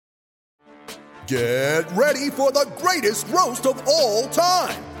Get ready for the greatest roast of all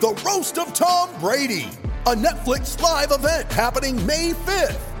time, the Roast of Tom Brady, a Netflix live event happening May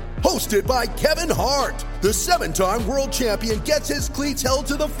 5th. Hosted by Kevin Hart, the 7-time world champion gets his cleats held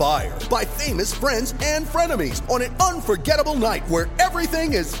to the fire by famous friends and frenemies on an unforgettable night where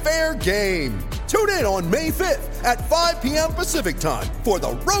everything is fair game. Tune in on May 5th at 5 p.m. Pacific time for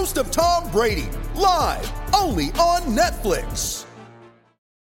the Roast of Tom Brady, live only on Netflix.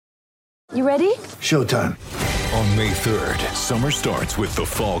 You ready? Showtime. On May 3rd, summer starts with The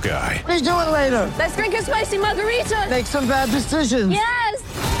Fall Guy. Let's do it later. Let's drink a spicy margarita. Make some bad decisions. Yes!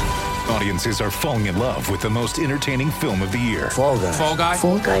 Audiences are falling in love with the most entertaining film of the year. Fall Guy. Fall Guy?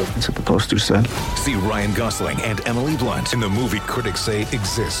 Fall guy. That's what the poster said. See Ryan Gosling and Emily Blunt in the movie critics say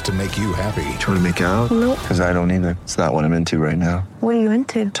exists to make you happy. Trying to make it out? Nope. Because I don't either. It's not what I'm into right now. What are you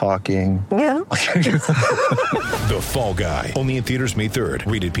into? Talking. Yeah. The Fall Guy. Only in theaters May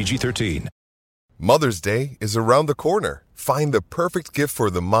 3rd. Rated PG-13. Mother's Day is around the corner. Find the perfect gift for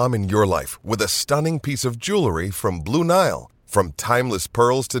the mom in your life with a stunning piece of jewelry from Blue Nile. From timeless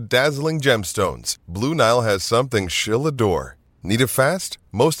pearls to dazzling gemstones, Blue Nile has something she'll adore. Need it fast?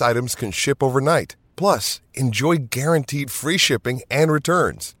 Most items can ship overnight. Plus, enjoy guaranteed free shipping and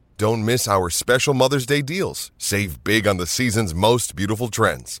returns. Don't miss our special Mother's Day deals. Save big on the season's most beautiful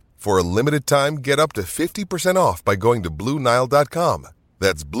trends. For a limited time, get up to 50% off by going to BlueNile.com.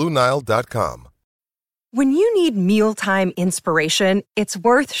 That's BlueNile.com. When you need mealtime inspiration, it's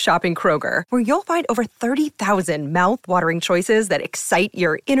worth shopping Kroger, where you'll find over 30,000 mouth-watering choices that excite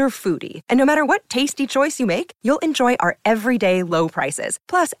your inner foodie. And no matter what tasty choice you make, you'll enjoy our everyday low prices,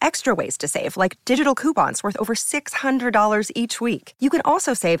 plus extra ways to save, like digital coupons worth over $600 each week. You can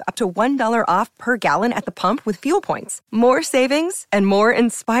also save up to $1 off per gallon at the pump with fuel points. More savings and more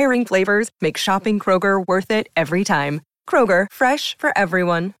inspiring flavors make shopping Kroger worth it every time. Kroger, fresh for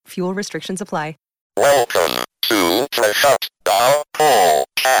everyone. Fuel restrictions apply. Welcome to the Shutdown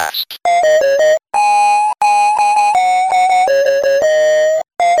Podcast.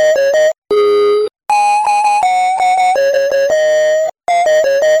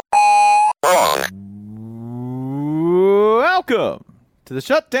 Welcome to the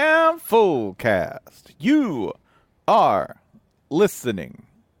Shutdown Fullcast. You are listening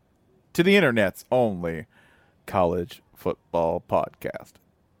to the internet's only college football podcast.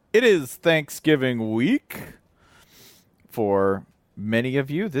 It is Thanksgiving week. For many of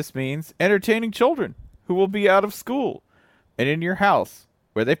you, this means entertaining children who will be out of school and in your house,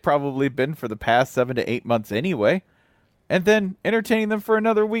 where they've probably been for the past 7 to 8 months anyway, and then entertaining them for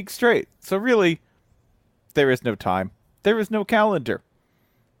another week straight. So really, there is no time. There is no calendar.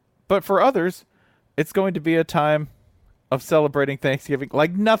 But for others, it's going to be a time of celebrating Thanksgiving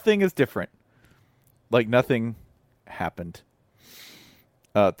like nothing is different. Like nothing happened.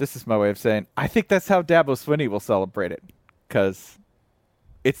 This is my way of saying I think that's how Dabo Swinney will celebrate it, because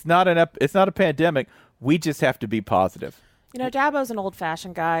it's not a pandemic. We just have to be positive. You know, Dabo's an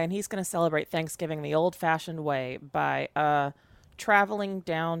old-fashioned guy, and he's going to celebrate Thanksgiving the old-fashioned way by traveling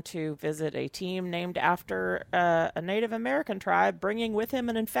down to visit a team named after a Native American tribe, bringing with him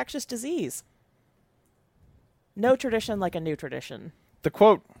an infectious disease. No tradition like a new tradition. The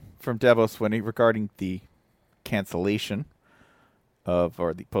quote from Dabo Swinney regarding the cancellation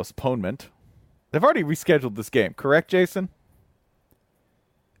or the postponement. They've already rescheduled this game, correct, Jason?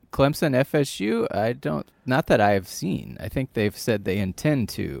 Clemson FSU? Not that I have seen. I think they've said they intend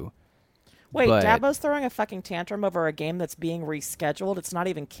to. Wait, Dabo's throwing a fucking tantrum over a game that's being rescheduled? It's not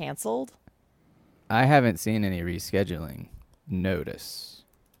even canceled? I haven't seen any rescheduling notice.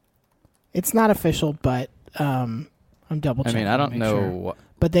 It's not official, but I'm double checking. I mean, I don't know. Sure.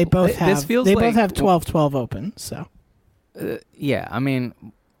 But they both have both have 12-12 open, so. Yeah, I mean,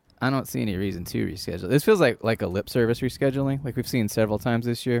 I don't see any reason to reschedule. This feels like a lip service rescheduling, like we've seen several times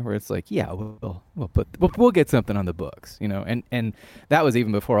this year, where it's like, yeah, we'll get something on the books, you know, and that was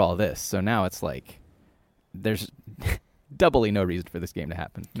even before all this. So now it's like there's doubly no reason for this game to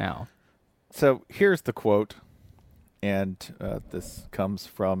happen now. So here's the quote, and this comes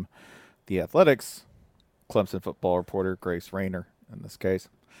from The Athletic's Clemson football reporter Grace Rayner in this case.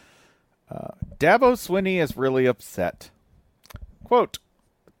 Dabo Swinney is really upset. Quote,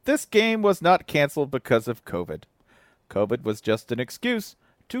 "This game was not canceled because of COVID. COVID was just an excuse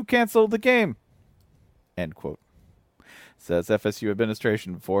to cancel the game." End quote. Says FSU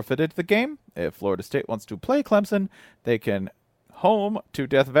administration forfeited the game. If Florida State wants to play Clemson, they can home to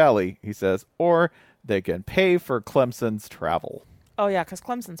Death Valley, he says, or they can pay for Clemson's travel. Oh, yeah, because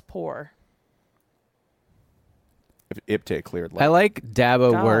Clemson's poor. If Ipte cleared. I like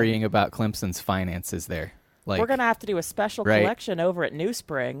Dabo worrying about Clemson's finances there. Like, we're gonna have to do a special right. collection over at New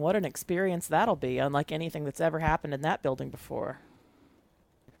Spring. What an experience that'll be, unlike anything that's ever happened in that building before.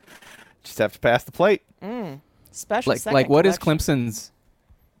 Just have to pass the plate. Special second like what is collection.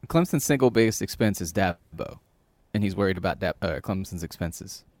 Clemson's single biggest expense is Dabo, and he's worried about Clemson's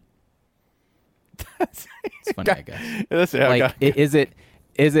expenses. It's funny, I guess. Listen,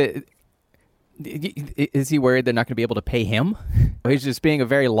 is he worried they're not going to be able to pay him? Or he's just being a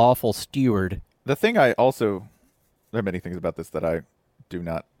very lawful steward. The thing there are many things about this that I do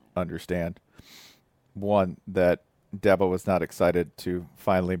not understand. One, that Dabo was not excited to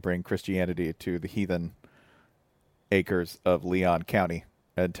finally bring Christianity to the heathen acres of Leon County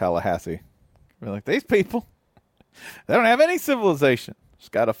and Tallahassee. We're like, these people, they don't have any civilization.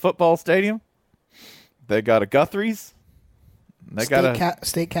 Just got a football stadium. They got a Guthrie's. They got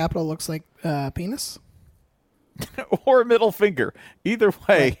state capital looks like penis. or a middle finger. Either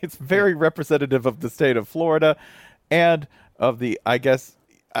way, it's very representative of the state of Florida and of the, I guess,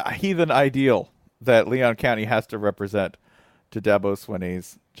 heathen ideal that Leon County has to represent to Dabo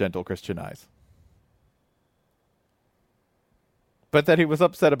Swinney's gentle Christian eyes. But that he was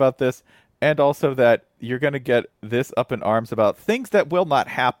upset about this, and also that you're going to get this up in arms about things that will not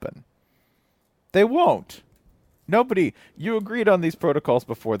happen. They won't. You agreed on these protocols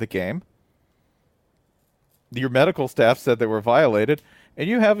before the game. Your medical staff said they were violated, and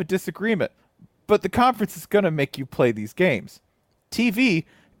you have a disagreement. But the conference is going to make you play these games. TV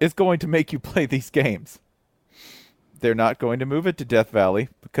is going to make you play these games. They're not going to move it to Death Valley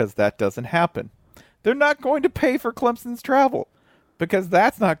because that doesn't happen. They're not going to pay for Clemson's travel because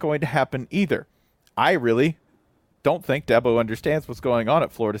that's not going to happen either. I really don't think Dabo understands what's going on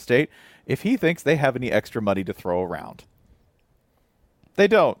at Florida State if he thinks they have any extra money to throw around. They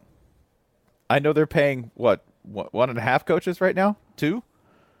don't. I know they're paying, what 1.5 coaches right now? 2?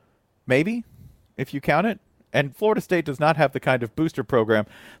 Maybe, if you count it. And Florida State does not have the kind of booster program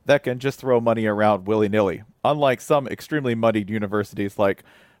that can just throw money around willy-nilly. Unlike some extremely muddied universities like,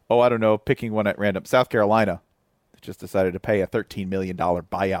 picking one at random, South Carolina, that just decided to pay a $13 million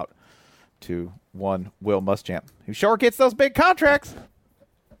buyout to one Will Muschamp, who sure gets those big contracts.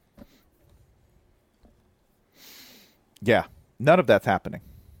 Yeah, none of that's happening.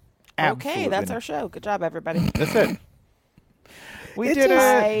 Okay, that's our show. Good job, everybody. That's it. We did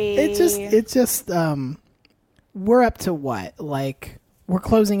it. It's just we're up to what? Like, we're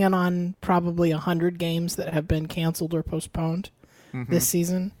closing in on probably 100 games that have been canceled or postponed this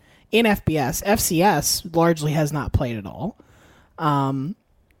season in FBS. FCS largely has not played at all. And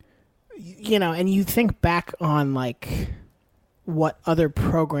you think back on like what other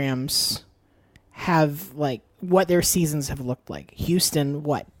programs have, like what their seasons have looked like. Houston,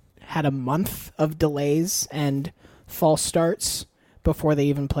 had a month of delays and false starts before they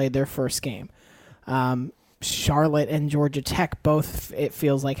even played their first game. Charlotte and Georgia Tech both, it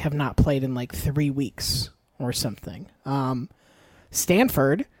feels like, have not played in like 3 weeks or something.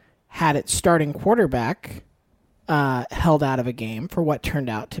 Stanford had its starting quarterback held out of a game for what turned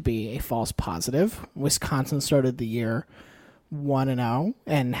out to be a false positive. Wisconsin started the year 1-0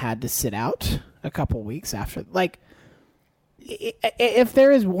 and had to sit out a couple weeks after. Like, if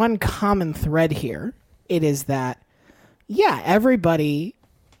there is one common thread here, it is that, everybody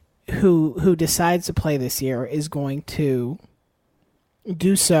who decides to play this year is going to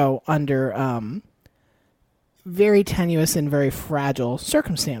do so under very tenuous and very fragile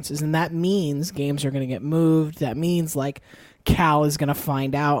circumstances. And that means games are going to get moved. That means, like, Cal is going to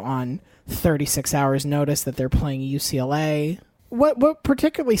find out on 36 hours notice that they're playing UCLA. What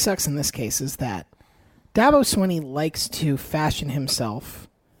particularly sucks in this case is that Dabo Swinney likes to fashion himself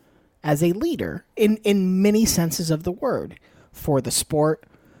as a leader in many senses of the word, for the sport,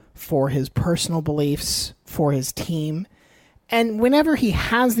 for his personal beliefs, for his team. And whenever he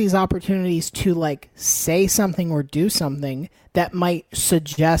has these opportunities to like say something or do something that might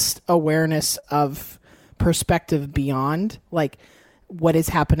suggest awareness of perspective beyond like what is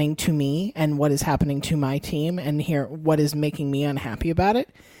happening to me and what is happening to my team and here what is making me unhappy about it,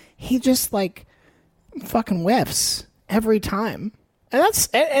 he just like fucking whiffs every time.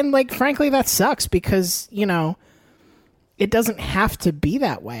 And like frankly that sucks because, it doesn't have to be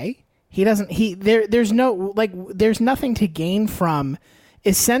that way. There's nothing to gain from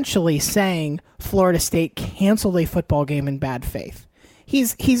essentially saying Florida State canceled a football game in bad faith.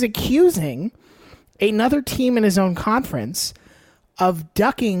 He's accusing another team in his own conference of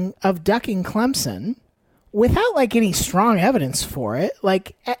ducking Clemson without like any strong evidence for it.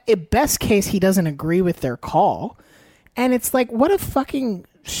 Like at best case, he doesn't agree with their call, and it's like, what a fucking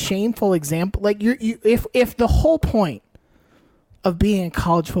shameful example. Like if the whole point of being a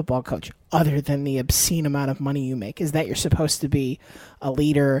college football coach, other than the obscene amount of money you make, is that you're supposed to be a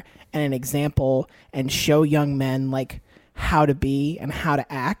leader and an example and show young men like how to be and how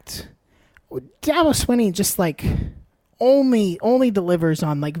to act. Dabo Swinney just like only delivers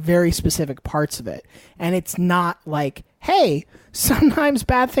on like very specific parts of it, and it's not like, hey, sometimes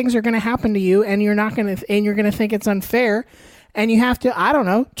bad things are going to happen to you, and you're going to think it's unfair, and you have to, I don't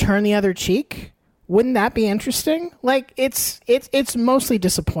know, turn the other cheek. Wouldn't that be interesting? Like, it's mostly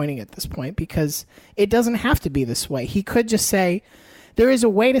disappointing at this point because it doesn't have to be this way. He could just say, there is a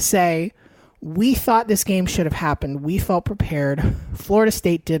way to say, we thought this game should have happened. We felt prepared. Florida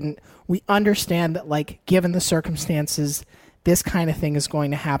State didn't. We understand that, like, given the circumstances, this kind of thing is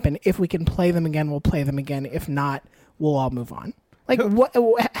going to happen. If we can play them again, we'll play them again. If not, we'll all move on. Like,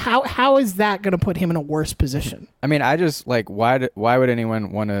 how is that going to put him in a worse position? I mean, I just, like, why would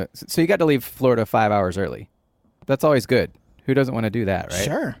anyone want to... So you got to leave Florida 5 hours early. That's always good. Who doesn't want to do that, right?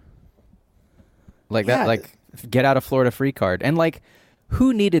 Sure. Like, that, like, get out of Florida free card. And, like,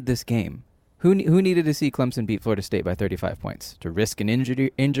 who needed this game? Who needed to see Clemson beat Florida State by 35 points? To risk an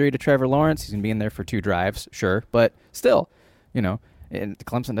injury to Trevor Lawrence? He's going to be in there for 2 drives, sure. But still, you know, and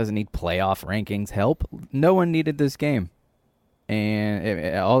Clemson doesn't need playoff rankings help. No one needed this game.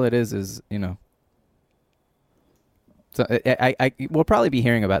 And all it is, you know. So we'll probably be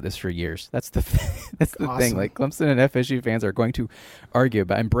hearing about this for years. That's the thing. Like, Clemson and FSU fans are going to argue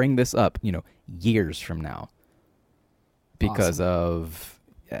about and bring this up, you know, years from now, because of,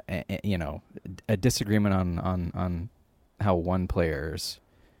 you know, a disagreement on how one player's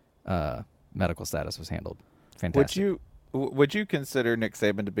medical status was handled. Fantastic. Would you consider Nick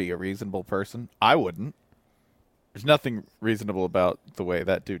Saban to be a reasonable person? I wouldn't. There's nothing reasonable about the way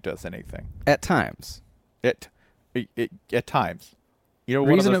that dude does anything. At times. At times. You know,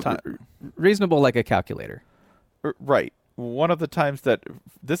 one of those times. Reasonable like a calculator. Right. One of the times that...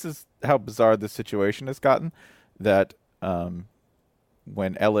 This is how bizarre this situation has gotten, that when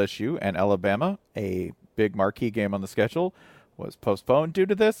LSU and Alabama, a big marquee game on the schedule, was postponed due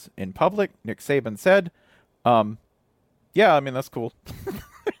to this, in public, Nick Saban said, yeah, I mean, that's cool.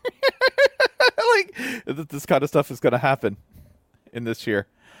 Like, this kind of stuff is going to happen in this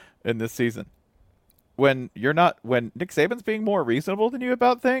season. When Nick Saban's being more reasonable than you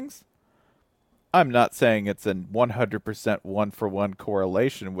about things, I'm not saying it's a 100% one-for-one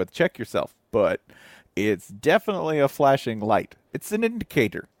correlation with check yourself, but it's definitely a flashing light. It's an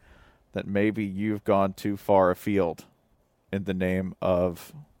indicator that maybe you've gone too far afield in the name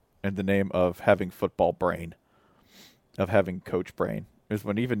of having football brain, of having coach brain. Is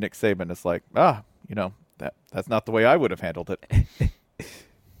when even Nick Saban is like, you know, that's not the way I would have handled it.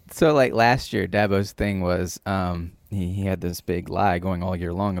 So, like, last year, Dabo's thing was he had this big lie going all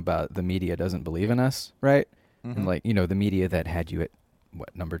year long about the media doesn't believe in us, right? Mm-hmm. And, like, you know, the media that had you at,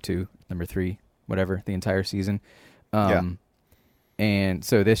 number 2, number 3, whatever, the entire season. And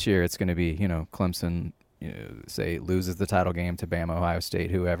so this year it's going to be, you know, Clemson, you know, say, loses the title game to Bama, Ohio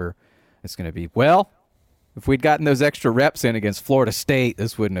State, whoever. It's going to be, well, if we'd gotten those extra reps in against Florida State,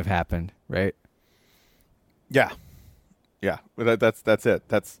 this wouldn't have happened, right? Yeah. Well, that's it.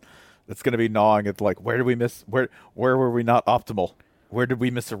 That's going to be gnawing at, like, where did we miss? Where were we not optimal? Where did we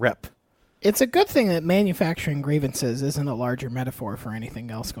miss a rep? It's a good thing that manufacturing grievances isn't a larger metaphor for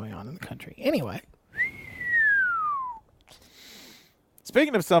anything else going on in the country. Anyway.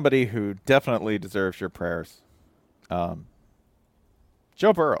 Speaking of somebody who definitely deserves your prayers, Joe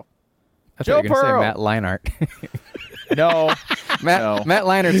Burrow. I thought you were going to say Matt Leinart. No. Matt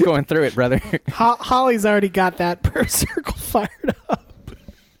Leinert's going through it, brother. Holly's already got that prayer circle fired up.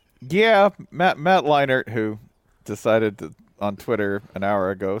 Yeah, Matt Leinart, who decided to, on Twitter an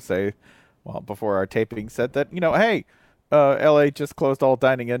hour ago, before our taping, said that, you know, hey, LA just closed all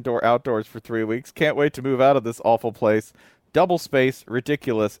dining outdoors for 3 weeks. Can't wait to move out of this awful place. Double space,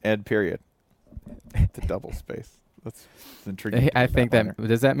 ridiculous, and period. The double space. That's intriguing. I think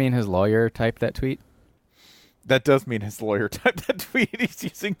does that mean his lawyer typed that tweet? That does mean his lawyer typed that tweet. He's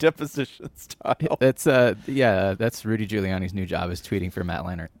using deposition style. That's that's Rudy Giuliani's new job, is tweeting for Matt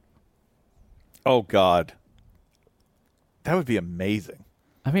Leinart. Oh God, that would be amazing.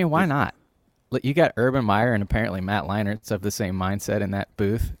 I mean, why not? You got Urban Meyer and apparently Matt Leinart's of the same mindset in that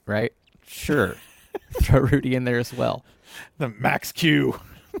booth, right? Sure, throw Rudy in there as well. The Max Q.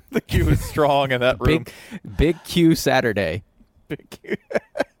 The Q is strong in that room. Big Q Saturday. Big Q.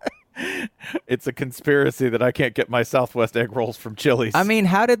 It's a conspiracy that I can't get my Southwest egg rolls from Chili's. I mean,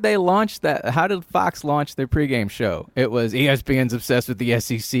 how did they launch that? How did Fox launch their pregame show? It was ESPN's obsessed with the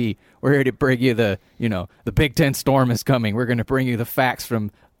SEC. We're here to bring you the Big Ten storm is coming. We're going to bring you the facts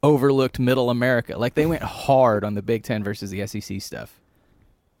from overlooked Middle America. Like they went hard on the Big Ten versus the SEC stuff.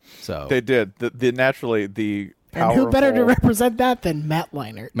 So they did. Naturally the and who better to represent that than Matt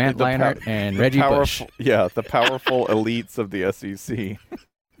Leinart? Matt Leinart and Reggie Bush. Yeah, the powerful elites of the SEC.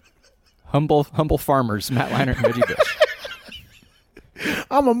 Humble farmers, Matt Leinart and Reggie Bush.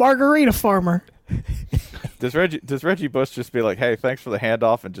 I'm a margarita farmer. Does Reggie Bush just be like, "Hey, thanks for the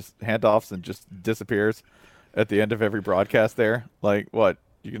handoffs," and just disappears at the end of every broadcast? There, like, what?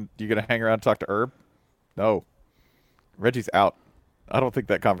 You gonna hang around and talk to Herb? No, Reggie's out. I don't think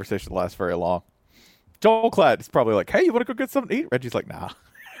that conversation lasts very long. Joel Klatt is probably like, "Hey, you want to go get something to eat?" Reggie's like, "Nah,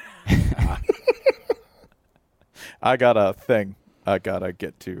 I got a thing I gotta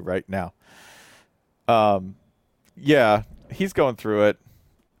get to right now." Yeah, he's going through it.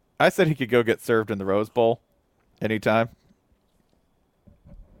 I said he could go get served in the Rose Bowl anytime,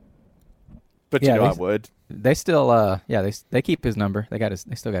 but yeah, I would. They still, they keep his number. They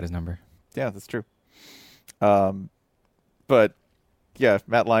still got his number. Yeah, that's true. But yeah,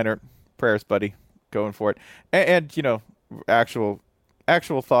 Matt Leinart, prayers, buddy, going for it, and you know, actual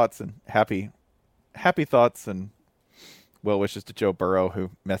thoughts and happy thoughts and well wishes to Joe Burrow, who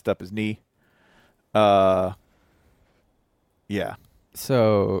messed up his knee. Yeah.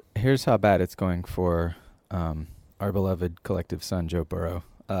 So here's how bad it's going for our beloved collective son, Joe Burrow.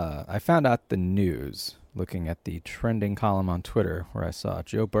 I found out the news looking at the trending column on Twitter where I saw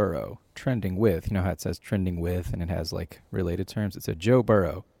Joe Burrow trending with, you know how it says trending with and it has like related terms? It said Joe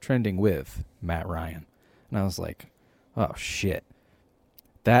Burrow trending with Matt Ryan. And I was like, oh shit.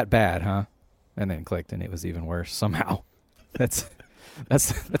 That bad, huh? And then clicked and it was even worse somehow. That's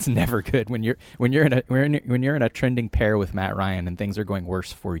never good when you're in a trending pair with Matt Ryan and things are going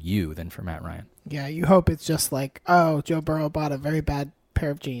worse for you than for Matt Ryan. Yeah, you hope it's just like, oh, Joe Burrow bought a very bad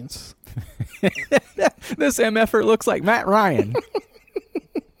pair of jeans. This MFer looks like Matt Ryan.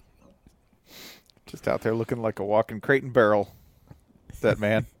 Just out there looking like a walking crate and barrel. That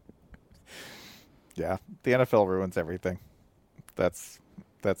man. Yeah, the NFL ruins everything. That's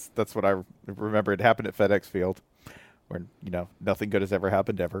what I remember. It happened at FedEx Field, where nothing good has ever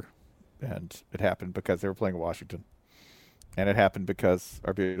happened ever, and it happened because they were playing Washington, and it happened because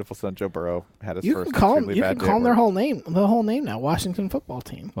our beautiful son Joe Burrow had his first extremely bad day. You can call them the whole name now. Washington Football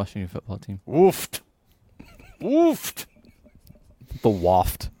Team. Washington Football Team. Woofed. The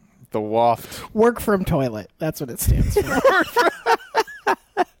waft. The waft. Work from toilet. That's what it stands for.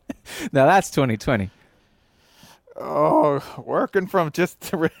 Now that's 2020. Oh, working from just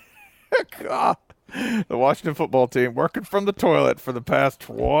the Washington Football Team, working from the toilet for the past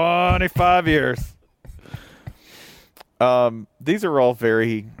 25 years. These are all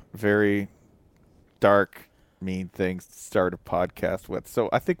very, very dark, mean things to start a podcast with. So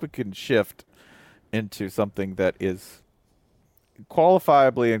I think we can shift into something that is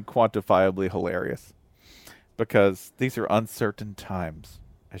qualifiably and quantifiably hilarious, because these are uncertain times,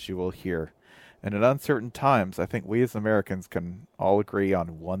 as you will hear. And in uncertain times, I think we as Americans can all agree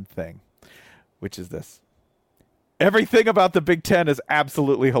on one thing, which is this. Everything about the Big Ten is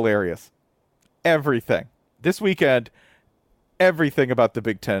absolutely hilarious. Everything. This weekend, everything about the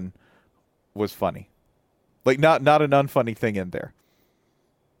Big Ten was funny. Like, not an unfunny thing in there.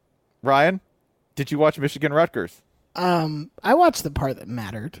 Ryan, did you watch Michigan Rutgers? I watched the part that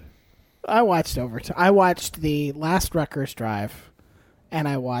mattered. I watched overtime. I watched the last Rutgers drive. And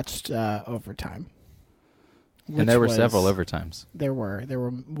I watched overtime. And there were several overtimes. There were.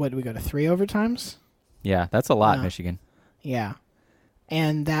 What, did we go to 3 overtimes? Yeah, that's a lot, Michigan. Yeah.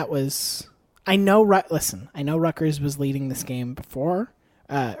 And that was... I know Rutgers was leading this game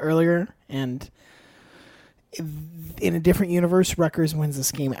earlier, and in a different universe, Rutgers wins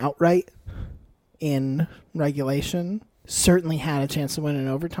this game outright in regulation. Certainly had a chance to win in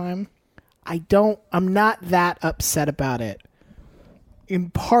overtime. I'm not that upset about it. In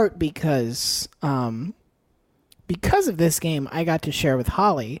part because of this game, I got to share with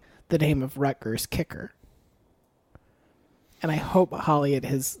Holly the name of Rutgers kicker. And I hope, Holly, it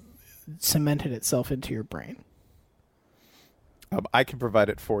has cemented itself into your brain. I can provide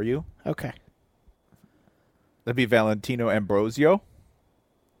it for you. Okay. That'd be Valentino Ambrosio.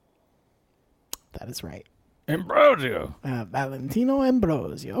 That is right. Ambrosio. Valentino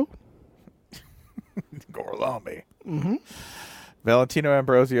Ambrosio. Gorlami. Mm-hmm. Valentino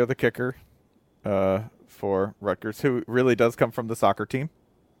Ambrosio, the kicker for Rutgers, who really does come from the soccer team.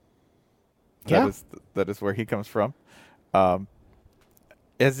 That is where he comes from.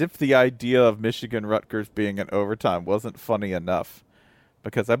 As if the idea of Michigan Rutgers being in overtime wasn't funny enough,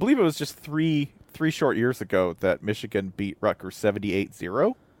 because I believe it was just three short years ago that Michigan beat Rutgers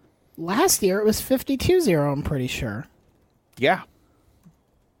 78-0. Last year it was 52-0, I'm pretty sure. Yeah.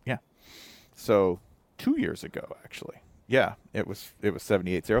 So 2 years ago, actually. Yeah, it was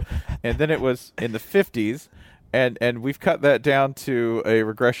 78-0. And then it was in the 50s, and we've cut that down to a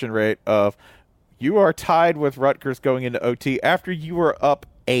regression rate of you are tied with Rutgers going into OT after you were up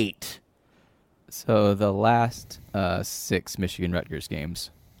 8. So the last 6 Michigan-Rutgers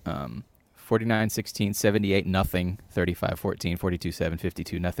games, 49-16, 78-0, 35-14, 42-7,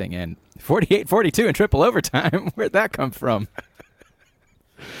 52-0, and 48-42 in triple overtime. Where'd that come from?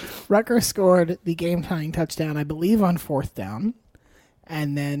 Rutgers scored the game-tying touchdown, I believe, on 4th down,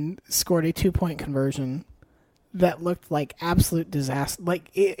 and then scored a 2-point conversion that looked like absolute disaster.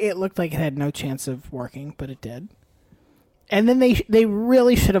 Like it looked like it had no chance of working, but it did. And then they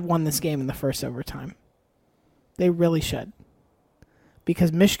really should have won this game in the first overtime. They really should.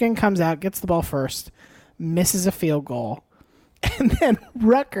 Because Michigan comes out, gets the ball first, misses a field goal, and then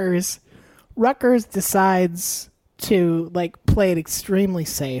Rutgers decides to play it extremely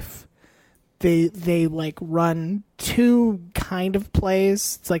safe. They run 2 kind of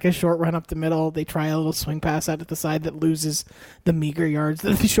plays. It's like a short run up the middle. They try a little swing pass out at the side that loses the meager yards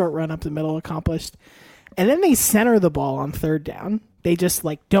that the short run up the middle accomplished. And then they center the ball on 3rd down. They just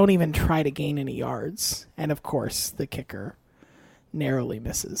don't even try to gain any yards. And of course, the kicker narrowly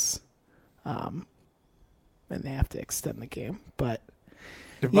misses. And they have to extend the game. But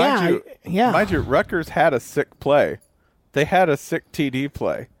Mind you, Rutgers had a sick play. They had a sick TD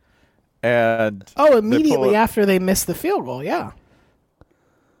play. And immediately after they missed the field goal, yeah.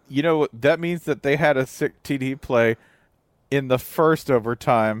 You know, that means that they had a sick TD play in the first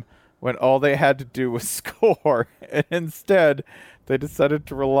overtime when all they had to do was score. And instead, they decided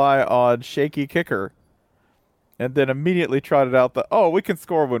to rely on shaky kicker. And then immediately trotted out we can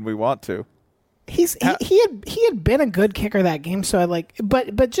score when we want to. He had been a good kicker that game, so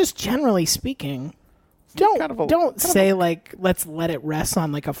but just generally speaking, let's let it rest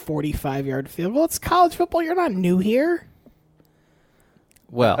on a 45-yard field goal. It's college football. You're not new here.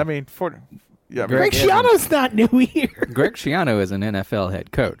 Well, I mean, Greg Schiano's not new here. Greg Schiano is an NFL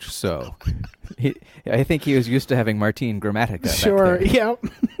head coach, so I think he was used to having Martin Gramatica. Sure, back there. yep.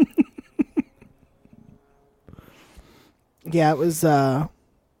 Yeah, it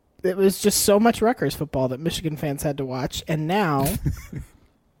was just so much Rutgers football that Michigan fans had to watch, and now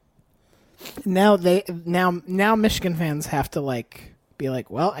Michigan fans have to be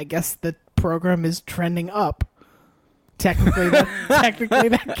well, I guess the program is trending up. Technically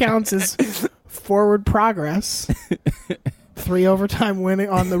that counts as forward progress. 3 overtime winning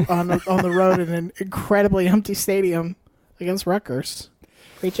on the road in an incredibly empty stadium against Rutgers.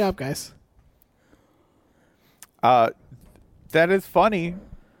 Great job, guys. That is funny,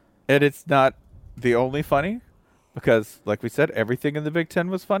 and it's not the only funny, because, like we said, everything in the Big Ten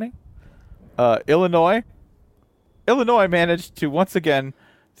was funny. Illinois managed to once again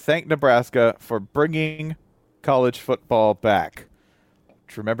thank Nebraska for bringing college football back,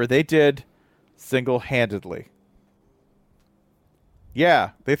 which, remember, they did single-handedly.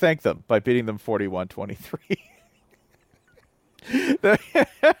 Yeah, they thanked them by beating them 41-23.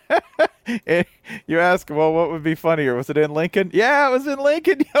 You ask, well, what would be funnier? Was it in Lincoln? Yeah, it was in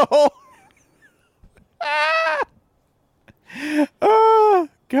Lincoln, yo. Oh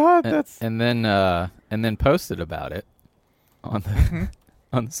God, that's and then posted about it on the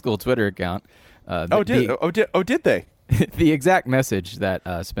on the school Twitter account. Did they? The exact message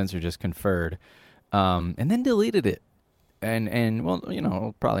that Spencer just conferred, and then deleted it, and well,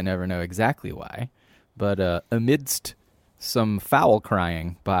 we'll probably never know exactly why, but amidst some foul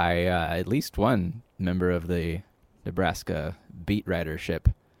crying by at least one member of the Nebraska beat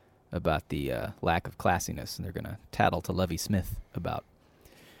writership about the lack of classiness, and they're going to tattle to Lovie Smith about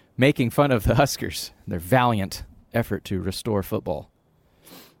making fun of the Huskers, their valiant effort to restore football.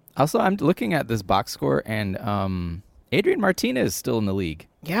 Also, I'm looking at this box score, and Adrian Martinez is still in the league.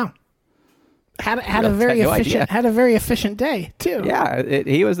 Yeah, had a very efficient day too. Yeah,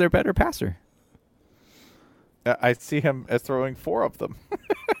 he was their better passer. I see him as throwing 4 of them.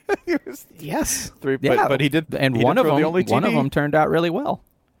 Yes, 3, but he did, and he one did of them, the one of them turned out really well.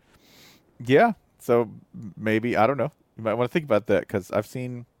 Yeah, so maybe, I don't know. You might want to think about that, because I've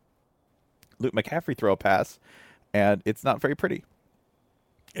seen Luke McCaffrey throw a pass, and it's not very pretty.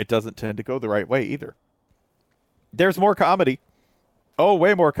 It doesn't tend to go the right way either. There's more comedy. Oh,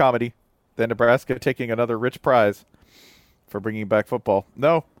 way more comedy than Nebraska taking another rich prize for bringing back football.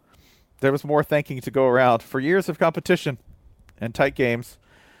 No, there was more thanking to go around. For years of competition and tight games,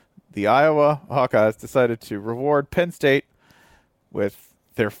 the Iowa Hawkeyes decided to reward Penn State with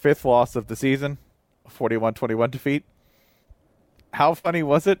their 5th loss of the season, a 41-21 defeat. How funny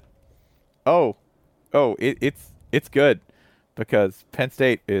was it? It's good, because Penn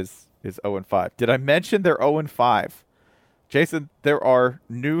State is is 0-5. Did I mention they're 0-5? Jason, there are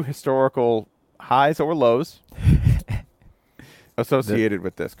new historical highs or lows associated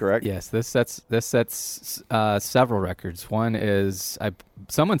with this, correct? Yes, this sets several records. One is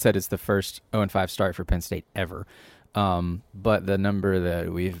someone said it's the first 0-5 start for Penn State ever. But the number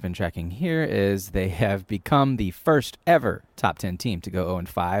that we've been tracking here is they have become the first ever top 10 team to go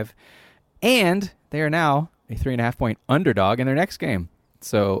 0-5, and they are now a 3.5-point underdog in their next game.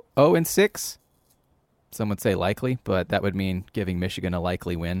 So 0-6, some would say likely, but that would mean giving Michigan a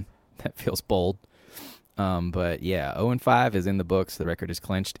likely win. That feels bold. But yeah, 0-5 is in the books. The record is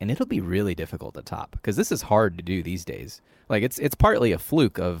clinched, and it'll be really difficult to top because this is hard to do these days. Like it's partly a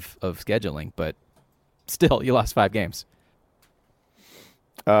fluke of scheduling, but still, you lost 5 games.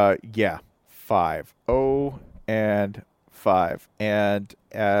 Yeah, 5. 0-5. And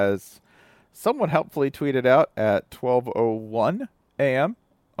as someone helpfully tweeted out at 12:01 a.m.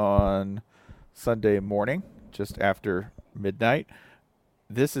 on Sunday morning, just after midnight,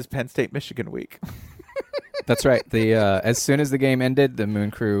 this is Penn State Michigan week. That's right. As soon as the game ended, the Moon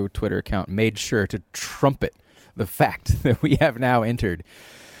Crew Twitter account made sure to trumpet the fact that we have now entered.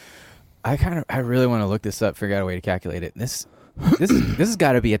 I really want to look this up, figure out a way to calculate it. This has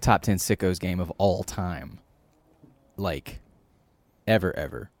got to be a top 10 sickos game of all time, like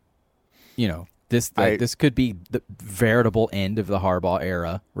ever. You know, this could be the veritable end of the Harbaugh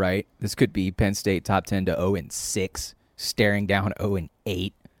era, right? This could be Penn State top 10 to 0-6, staring down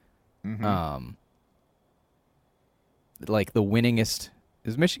 0-8. Mm-hmm. Like the winningest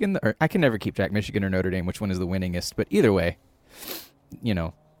is Michigan, or I can never keep track, Michigan or Notre Dame, which one is the winningest. But either way, you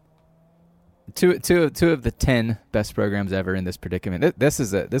know, two of the 10 best programs ever in this predicament. This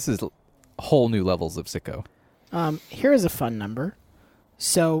is whole new levels of sicko. Here is a fun number.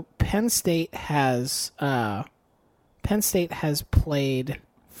 So Penn State has played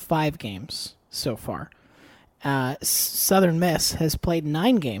 5 games so far. Southern Miss has played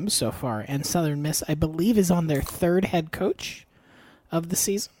 9 games so far, and Southern Miss, I believe, is on their 3rd head coach of the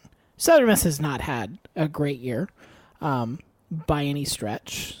season. Southern Miss has not had a great year by any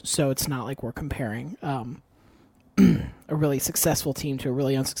stretch, so it's not like we're comparing a really successful team to a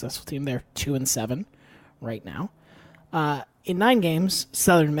really unsuccessful team. They're 2-7 right now. In 9 games,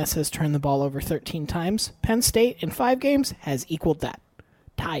 Southern Miss has turned the ball over 13 times. Penn State, in 5 games, has equaled that.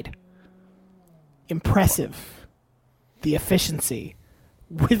 Tied. Impressive, the efficiency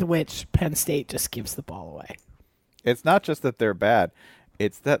with which Penn State just gives the ball away. It's not just that they're bad.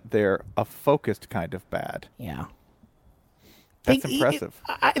 It's that they're a focused kind of bad. Yeah. That's impressive.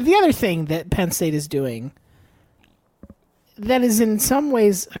 The other thing that Penn State is doing that is in some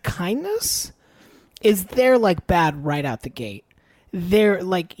ways a kindness is they're like bad right out the gate. They're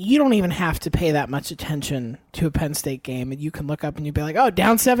like, you don't even have to pay that much attention to a Penn State game, and you can look up and you'd be like, oh,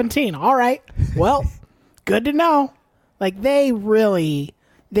 down 17. All right. Well, good to know. Like they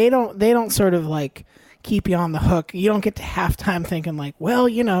don't sort of like keep you on the hook. You don't get to halftime thinking like, well,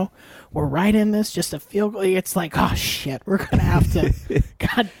 you know, we're right in this, just a field goal. It's like, oh shit, we're going to have to,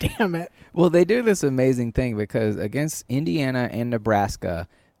 God damn it. Well, they do this amazing thing because against Indiana and Nebraska,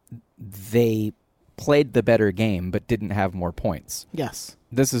 they played the better game but didn't have more points. Yes.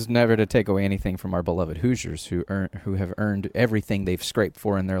 This is never to take away anything from our beloved Hoosiers who have earned everything they've scraped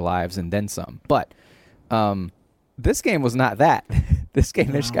for in their lives and then some. But this game was not that. This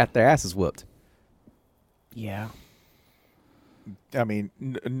game, they just got their asses whooped. Yeah. I mean,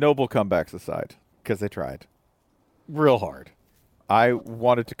 noble comebacks aside, because they tried real hard. I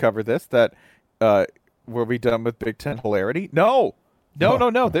wanted to cover this. That were we done with Big Ten hilarity? No.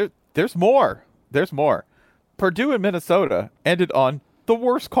 There's more. There's more. Purdue and Minnesota ended on the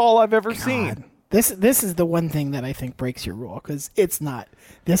worst call I've ever seen. This is the one thing that I think breaks your rule because it's not.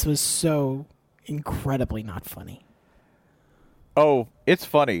 This was so incredibly not funny. Oh, it's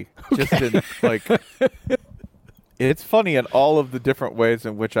funny. Okay. Just in like, it's funny in all of the different ways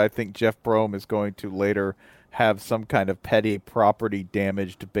in which I think Jeff Brom is going to later have some kind of petty property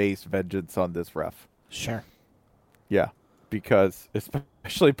damaged based vengeance on this ref. Sure. Yeah, because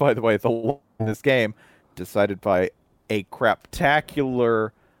especially by the way, the law in this game decided by a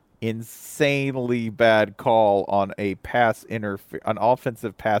craptacular, insanely bad call on a an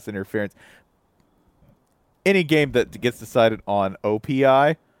offensive pass interference. Any game that gets decided on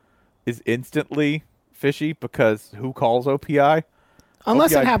OPI is instantly fishy because who calls OPI?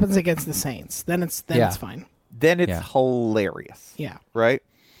 Unless OPI, it happens against the Saints, then it's fine. Then it's hilarious. Yeah. Right?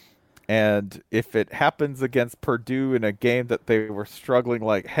 And if it happens against Purdue in a game that they were struggling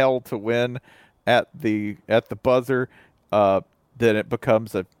like hell to win at the buzzer, then it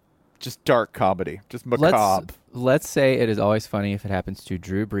becomes a just dark comedy, just macabre. Let's say it is always funny if it happens to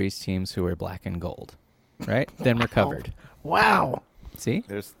Drew Brees teams who wear black and gold, right? Then we're covered. Wow. See?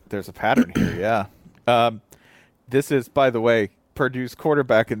 There's a pattern here, yeah. This is, by the way, Purdue's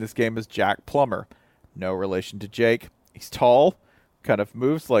quarterback in this game is Jack Plummer. No relation to Jake. He's tall, kind of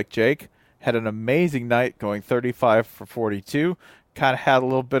moves like Jake. Had an amazing night going 35 for 42. Kind of had a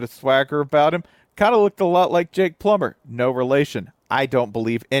little bit of swagger about him. Kind of looked a lot like Jake Plummer. No relation. I don't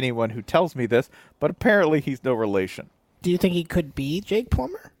believe anyone who tells me this, but apparently he's no relation. Do you think he could be Jake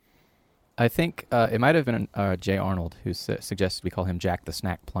Plummer? I think it might have been Jay Arnold who suggested we call him Jack the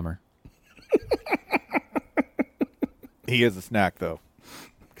Snack Plumber. He is a snack, though.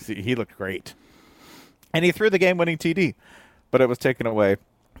 He looked great. And he threw the game-winning TD, but it was taken away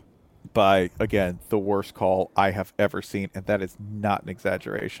by, again, the worst call I have ever seen, and that is not an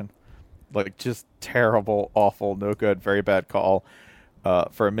exaggeration. Like, just terrible, awful, no good, very bad call.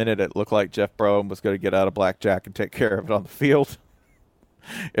 For a minute, it looked like Jeff Brougham was going to get out of blackjack and take care of it on the field.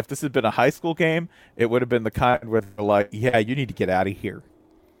 If this had been a high school game, it would have been the kind where they're like, yeah, you need to get out of here.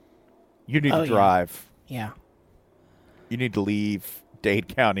 You need to drive. Yeah. You need to leave Dade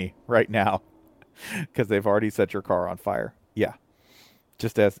County right now because they've already set your car on fire. Yeah.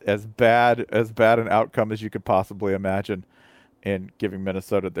 Just as bad an outcome as you could possibly imagine in giving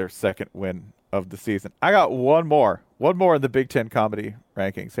Minnesota their second win of the season. I got one more in the Big Ten comedy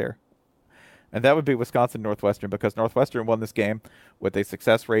rankings here. And that would be Wisconsin-Northwestern, because Northwestern won this game with a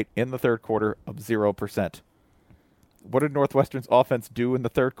success rate in the third quarter of 0%. What did Northwestern's offense do in the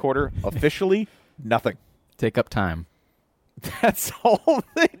third quarter? Officially, nothing. Take up time. That's all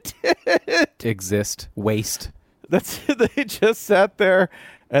they did. Exist. Waste. They just sat there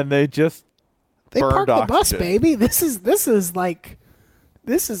and they parked the bus, oxygen. baby. This is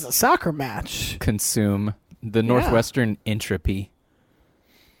a soccer match. Consume the Northwestern entropy.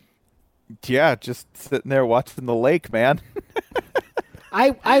 Yeah, just sitting there watching the lake, man.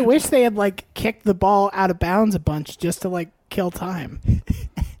 I wish they had kicked the ball out of bounds a bunch just to kill time.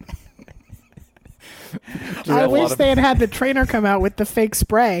 I wish they had the trainer come out with the fake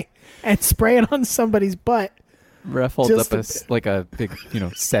spray and spray it on somebody's butt. Ref holds up a big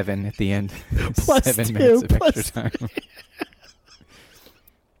 7 at the end. Plus 7 2, minutes of plus extra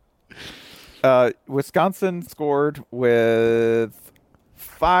time. Wisconsin scored with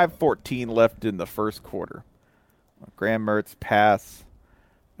 5:14 left in the first quarter. Graham Mertz pass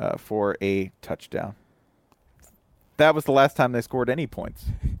for a touchdown. That was the last time they scored any points.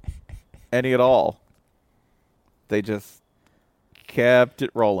 Any at all. They just kept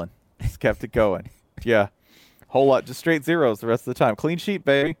it rolling. Just kept it going. Yeah. Whole lot. Just straight zeros the rest of the time. Clean sheet,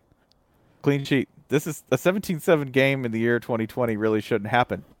 baby. Clean sheet. This is a 17-7 game in the year 2020 really shouldn't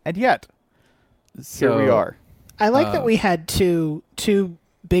happen. And yet, here we are. I like that we had two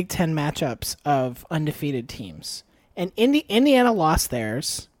Big Ten matchups of undefeated teams. And Indiana lost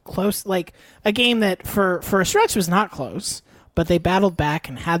theirs. Close, a game that for a stretch was not close, but they battled back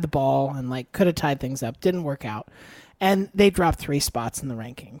and had the ball and could have tied things up. Didn't work out. And they dropped 3 spots in the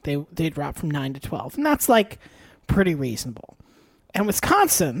ranking. They dropped from 9 to 12. And that's pretty reasonable. And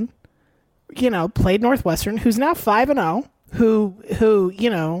Wisconsin, played Northwestern, who's now 5-0, who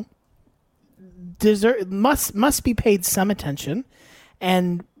must be paid some attention,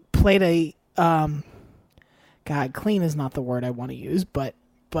 and played a God, clean is not the word I want to use, but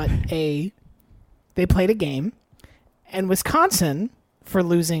they played a game, and Wisconsin, for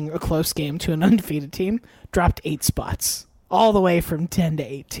losing a close game to an undefeated team, dropped 8 spots, all the way from 10 to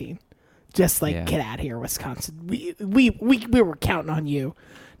 18. Just get out of here, Wisconsin. We were counting on you.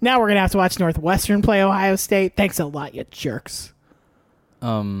 Now we're gonna have to watch Northwestern play Ohio State. Thanks a lot, you jerks.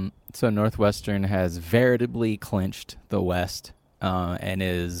 So Northwestern has veritably clinched the West and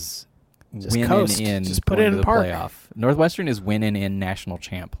is just winning coast. in just put it in the park. playoff. Northwestern is winning in national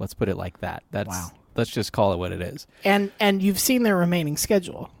champ. Let's put it like that. Wow. Let's just call it what it is. And you've seen their remaining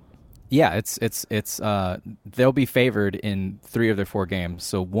schedule. Yeah, it's they'll be favored in 3 of their 4 games,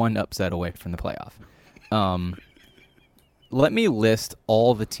 so 1 upset away from the playoff. Let me list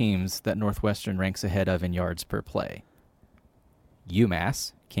all the teams that Northwestern ranks ahead of in yards per play.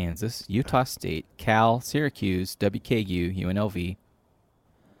 UMass, Kansas, Utah State, Cal, Syracuse, WKU, UNLV.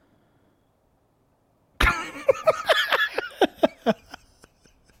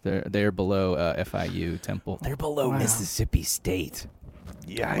 They're below FIU, Temple. They're below Mississippi State.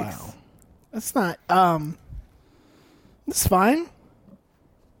 Yikes. Wow. That's not that's fine.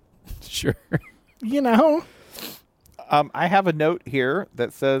 Sure. I have a note here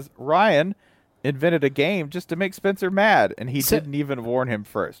that says, Ryan, invented a game just to make Spencer mad, and he didn't even warn him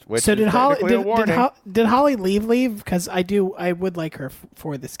first. Which So is did Holly? technically a warning. Did Holly leave? Because I would like her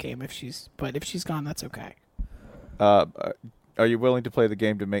for this game if she's gone, that's okay. Are you willing to play the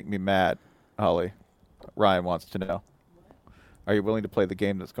game to make me mad, Holly? Ryan wants to know. Are you willing to play the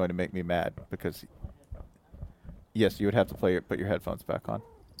game that's going to make me mad? Because yes, you would have to put your headphones back on.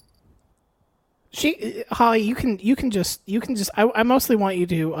 Holly, you can just. I mostly want you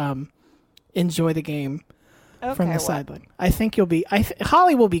to enjoy the game from the sideline. I think you'll be.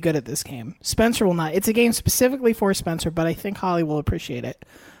 Holly will be good at this game. Spencer will not. It's a game specifically for Spencer, but I think Holly will appreciate it.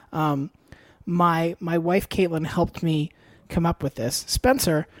 My wife Caitlin helped me come up with this.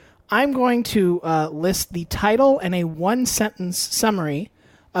 Spencer, I'm going to list the title and a one-sentence summary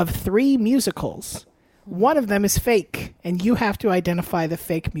of 3 musicals. One of them is fake, and you have to identify the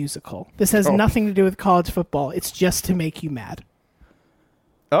fake musical. This has nothing to do with college football. It's just to make you mad.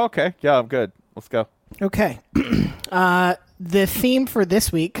 Okay. Yeah, I'm good. Let's go. Okay. The theme for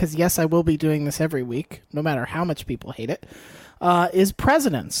this week, because yes, I will be doing this every week, no matter how much people hate it, is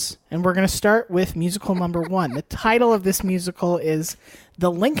presidents. And we're going to start with musical number 1. The title of this musical is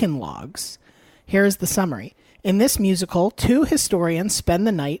The Lincoln Logs. Here's the summary. In this musical, 2 historians spend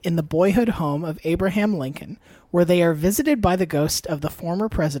the night in the boyhood home of Abraham Lincoln, where they are visited by the ghost of the former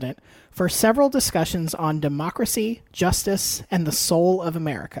president for several discussions on democracy, justice, and the soul of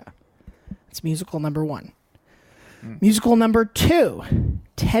America. It's musical number 1. Musical number 2,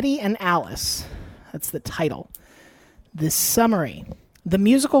 Teddy and Alice. That's the title. The summary. The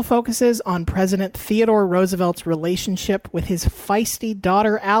musical focuses on President Theodore Roosevelt's relationship with his feisty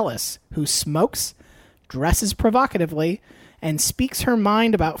daughter Alice, who smokes, dresses provocatively, and speaks her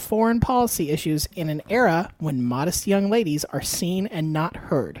mind about foreign policy issues in an era when modest young ladies are seen and not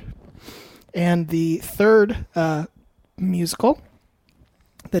heard. And the third musical,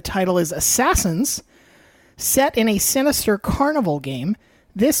 the title is Assassins. Set in a sinister carnival game,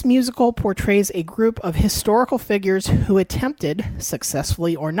 this musical portrays a group of historical figures who attempted,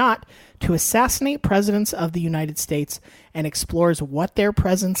 successfully or not, to assassinate presidents of the United States and explores what their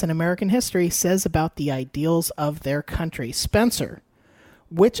presence in American history says about the ideals of their country. Spencer,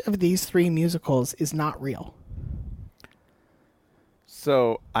 which of these 3 musicals is not real?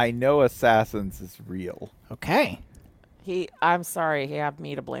 So I know Assassins is real. Okay. I'm sorry, he had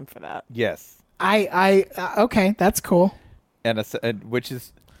me to blame for that. Yes. Okay, that's cool. And which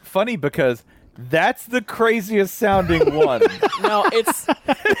is funny because that's the craziest sounding one. No, it's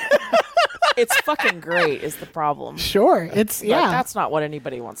fucking great is the problem. Sure, it's But yeah. that's not what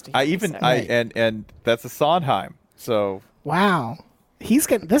anybody wants to hear. And that's a Sondheim. So wow,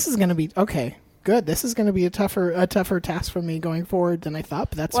 this is gonna be okay. Good. This is gonna be a tougher task for me going forward than I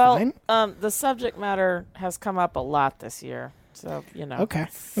thought. But that's fine. The subject matter has come up a lot this year, so you know. Okay.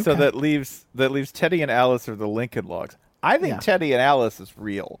 So that leaves Teddy and Alice are the Lincoln Logs. I think Teddy and Alice is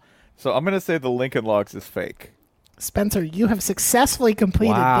real. So I'm going to say the Lincoln Logs is fake. Spencer, you have successfully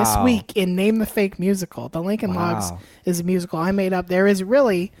completed this week in Name the Fake Musical. The Lincoln Logs is a musical I made up. There is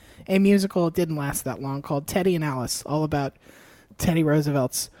really a musical, it didn't last that long, called Teddy and Alice, all about Teddy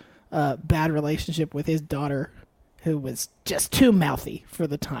Roosevelt's bad relationship with his daughter, who was just too mouthy for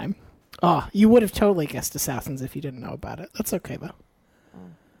the time. Oh, you would have totally guessed Assassins if you didn't know about it. That's okay, though.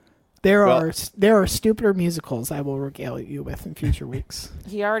 There are stupider musicals I will regale you with in future weeks.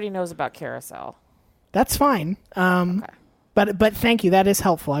 He already knows about Carousel. That's fine. Okay. But thank you. That is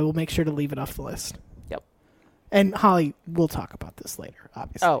helpful. I will make sure to leave it off the list. Yep. And Holly, we'll talk about this later,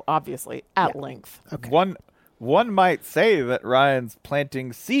 obviously. Oh, obviously. At length. Okay. One might say that Ryan's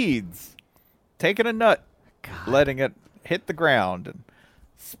planting seeds, taking a nut, letting it hit the ground and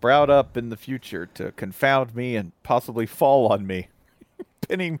sprout up in the future to confound me and possibly fall on me,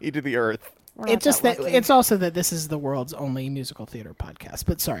 pinning me to the earth. It's just that it's also that this is the world's only musical theater podcast.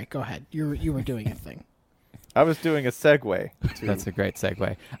 But sorry, go ahead. You were doing a thing. I was doing a segue. That's a great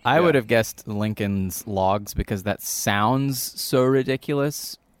segue. I would have guessed Lincoln's Logs because that sounds so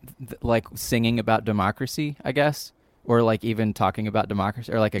ridiculous, like singing about democracy, I guess, or like even talking about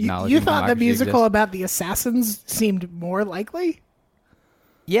democracy or like acknowledging. You thought the musical about the assassins seemed more likely?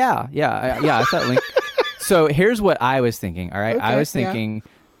 Yeah. I thought So here's what I was thinking. All right, Okay, I was thinking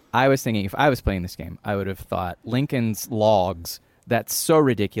if I was playing this game, I would have thought Lincoln's Logs. That's so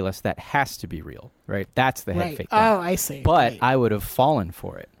ridiculous. That has to be real, right? That's the head fake. Oh, I see. But right. I would have fallen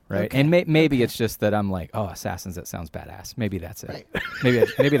for it, right? Okay. And maybe it's just that I'm like, oh, Assassins. That sounds badass. Maybe that's it. Right.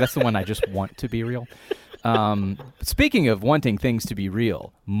 maybe that's the one I just want to be real. Speaking of wanting things to be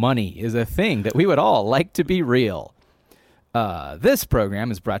real, money is a thing that we would all like to be real. This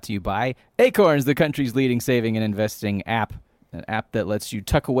program is brought to you by Acorns, the country's leading saving and investing app. an app that lets you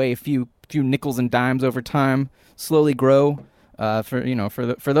tuck away a few nickels and dimes over time, slowly grow.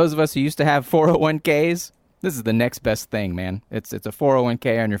 For those of us who used to have 401ks, this is the next best thing, man. It's a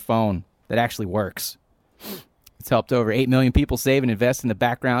 401k on your phone that actually works. It's helped over 8 million people save and invest in the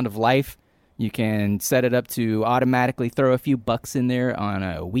background of life. You can set it up to automatically throw a few bucks in there on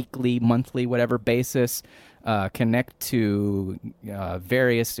a weekly, monthly, whatever basis. Connect to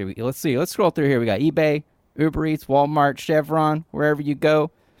various. Let's see. Let's scroll through here. We got eBay, Uber Eats, Walmart, Chevron. Wherever you go,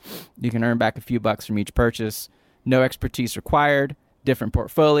 you can earn back a few bucks from each purchase. No expertise required. Different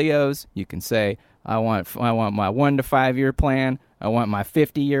portfolios. You can say, I want my 1 to 5 year plan. I want my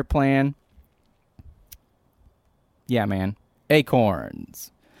 50-year plan. Yeah, man.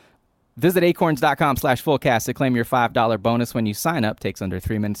 Acorns. Visit acorns.com/fullcast to claim your $5 bonus when you sign up. Takes under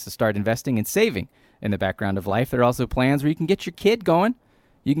 3 minutes to start investing and saving in the background of life. There are also plans where you can get your kid going.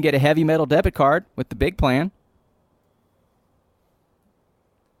 You can get a heavy metal debit card with the big plan.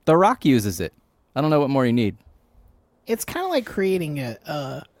 The Rock uses it. I don't know what more you need. It's kind of like creating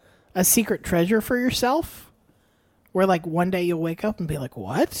a secret treasure for yourself, where like one day you'll wake up and be like,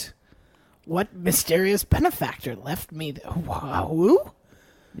 "What? What mysterious benefactor left me? Who?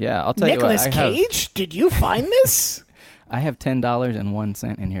 Yeah, I'll tell Nicolas you what. Cage? Did you find this? I have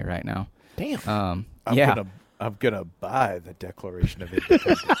 $10.01 in here right now. Damn. I'm gonna buy the Declaration of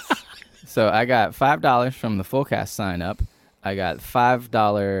Independence. So I got $5 from the Fullcast sign up. I got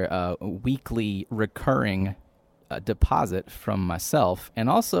 $5 weekly recurring deposit from myself, and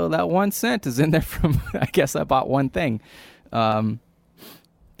also that 1 cent is in there from. I guess I bought one thing. Don't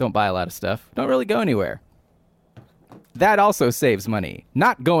buy a lot of stuff. Don't really go anywhere. That also saves money.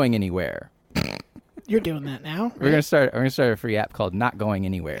 Not going anywhere. You're doing that now. Right? We're gonna start a free app called Not Going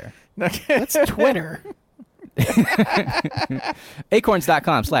Anywhere. That's Twitter.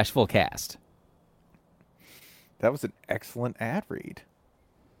 Acorns.com/fullcast. That was an excellent ad read.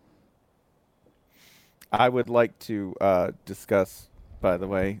 I would like to discuss, by the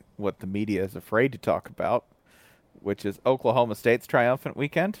way, what the media is afraid to talk about, which is Oklahoma State's triumphant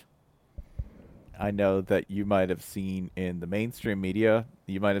weekend. I know that you might have seen in the mainstream media,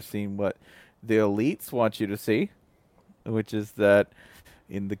 you might have seen what the elites want you to see, which is that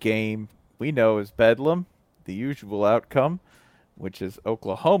in the game we know is Bedlam, the usual outcome, which is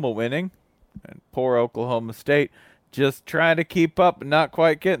Oklahoma winning, and poor Oklahoma State just trying to keep up and not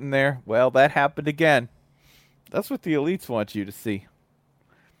quite getting there. Well, that happened again. That's what the elites want you to see.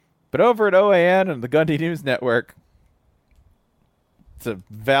 But over at OAN and the Gundy News Network, it's a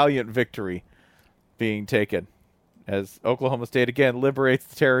valiant victory being taken as Oklahoma State again liberates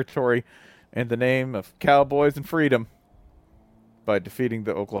the territory in the name of Cowboys and freedom by defeating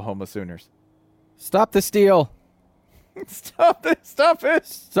the Oklahoma Sooners. Stop the steal. Stop it. Stop it.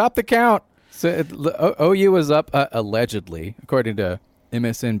 Stop the count. So OU was up allegedly, according to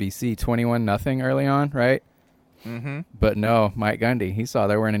MSNBC, 21-0 early on, right? Mm-hmm. But no, Mike Gundy, he saw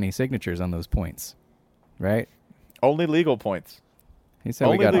there weren't any signatures on those points, right? Only legal points. He said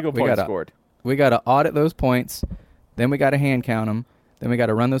only legal points scored. We got to audit those points, then we got to hand count them, then we got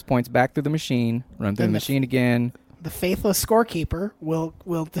to run those points back through the machine, run through the machine again. The faithless scorekeeper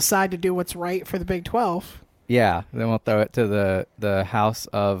will decide to do what's right for the Big 12. Yeah, then we'll throw it to the House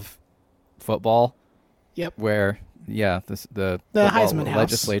of Football. Yep. Where, the Heisman House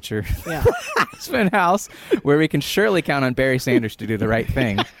legislature. Yeah. Heisman House, where we can surely count on Barry Sanders to do the right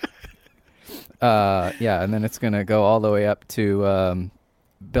thing. And then it's going to go all the way up to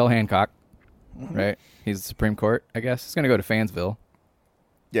Bill Hancock, right? He's the Supreme Court, I guess. It's going to go to Fansville.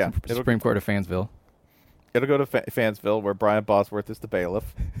 Yeah. Supreme Court of Fansville. It'll go to Fansville, where Brian Bosworth is the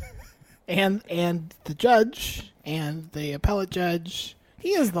bailiff. and the judge and the appellate judge. He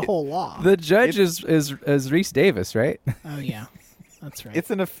is the whole law. The judge is Reese Davis, right? Oh, yeah. That's right.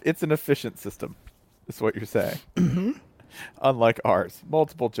 It's an efficient system, is what you're saying. Mm-hmm. Unlike ours.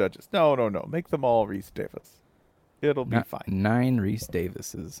 Multiple judges. No. Make them all Reese Davis. It'll be fine. 9 Reese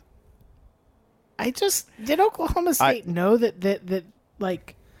Davises. Did Oklahoma State know that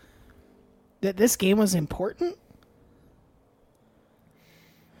this game was important?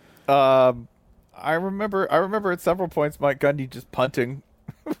 I remember at several points Mike Gundy just punting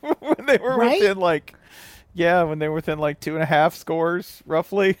when they were within when they were within 2.5 scores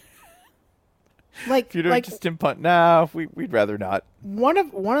roughly. If you're doing just him punt, we'd rather not. One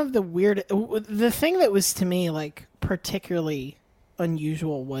of the thing that was to me particularly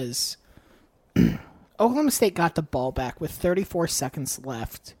unusual was Oklahoma State got the ball back with 34 seconds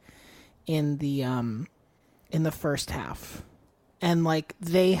left in the first half, and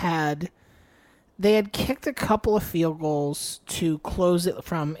they had kicked a couple of field goals to close it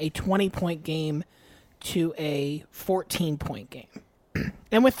from a 20-point game to a 14-point game.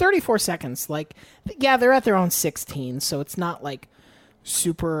 And with 34 seconds, like, yeah, they're at their own 16, so it's not like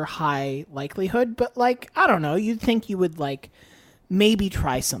super high likelihood, but like, I don't know, you'd think you would like maybe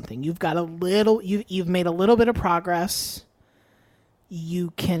try something. You've got you've made a little bit of progress.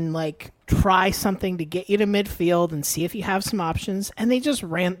 You can like try something to get you to midfield and see if you have some options. And they just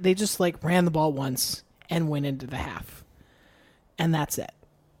ran the ball once and went into the half. And that's it.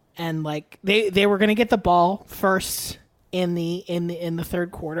 And like they were going to get the ball first in the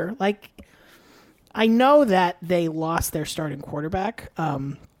third quarter. Like, I know that they lost their starting quarterback,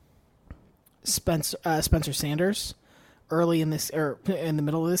 Spencer Sanders, early in the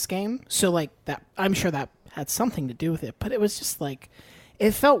middle of this game. So like that, I'm sure that had something to do with it. But it was just like,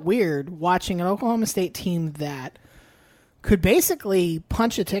 it felt weird watching an Oklahoma State team that could basically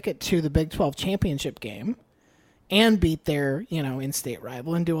punch a ticket to the Big 12 championship game and beat their, in-state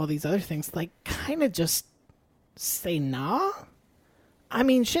rival and do all these other things. Like, kind of just say nah. I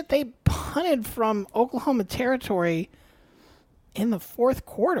mean, shit, they punted from Oklahoma territory in the fourth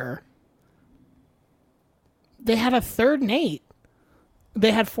quarter. They had a 3rd and 8.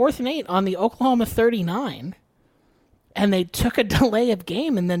 They had 4th and 8 on the Oklahoma 39, and they took a delay of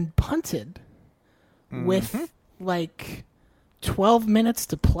game and then punted with like 12 minutes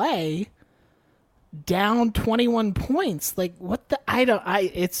to play, down 21 points. Like, what the?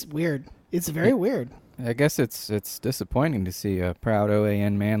 It's weird. It's very weird. I guess it's disappointing to see a proud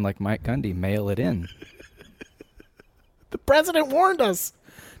OAN man like Mike Gundy mail it in. The president warned us.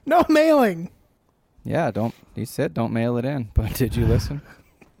 No mailing. Yeah, he said don't mail it in, but did you listen?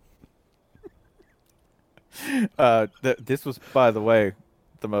 This was, by the way,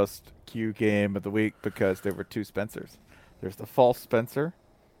 the most Q game of the week because there were 2 Spencers. There's the false Spencer,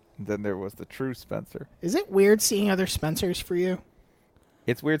 and then there was the true Spencer. Is it weird seeing other Spencers for you?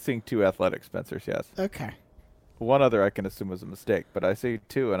 It's weird seeing 2 athletic Spencers, yes. Okay. One other I can assume was a mistake, but I see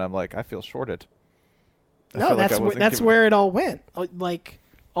 2, and I'm like, I feel shorted. No, that's where it all went. Like,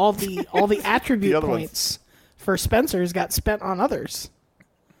 all the attribute points for Spencers got spent on others.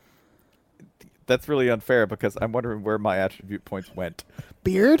 That's really unfair because I'm wondering where my attribute points went.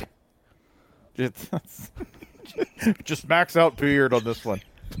 Beard? Just max out beard on this one.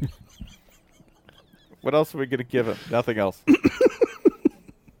 What else are we going to give him? Nothing else.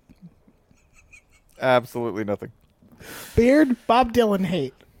 Absolutely nothing. Beard, Bob Dylan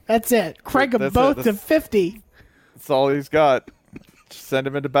hate. That's it. Craig them both to 50. That's all he's got. Just send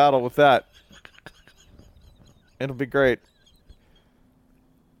him into battle with that. It'll be great.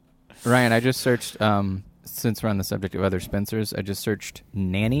 Ryan, I just searched, since we're on the subject of other Spencers, I just searched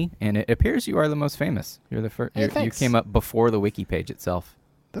Nanny, and it appears you are the most famous. You're the first. Hey, you came up before the wiki page itself.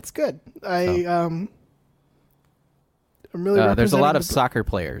 That's good. I'm really there's a lot of soccer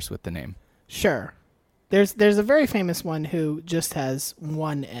players with the name. Sure. There's a very famous one who just has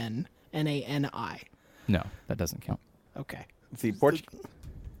one N, Nani. No, that doesn't count. Okay. Is he Portuguese?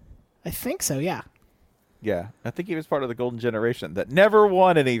 I think so, yeah. Yeah, I think he was part of the golden generation that never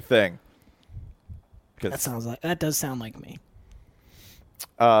won anything. That does sound like me.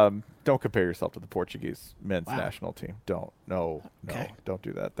 Don't compare yourself to the Portuguese men's national team. Don't. No, don't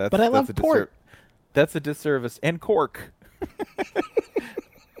do that. But I love port. That's a disservice. And cork.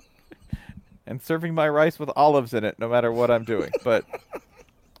 And serving my rice with olives in it, no matter what I'm doing. But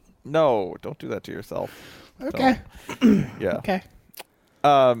no, don't do that to yourself. Okay. Yeah. Okay.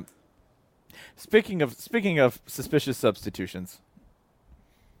 Speaking of suspicious substitutions,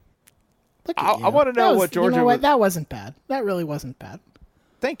 I want to know what Georgia. You know what? That wasn't bad. That really wasn't bad.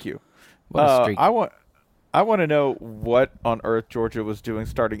 Thank you. What a streak. I want to know what on earth Georgia was doing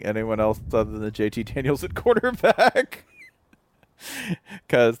starting anyone else other than JT Daniels at quarterback.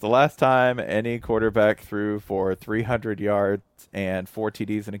 Because the last time any quarterback threw for 300 yards and 4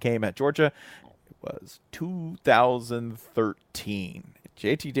 TDs in a game at Georgia was 2013.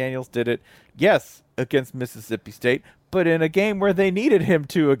 JT Daniels did it, yes, against Mississippi State, but in a game where they needed him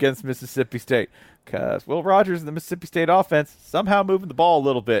to against Mississippi State. Because Will Rogers and the Mississippi State offense somehow moving the ball a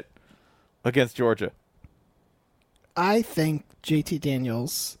little bit against Georgia. I think JT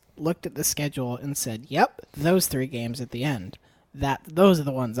Daniels looked at the schedule and said, yep, those 3 games at the end. Those are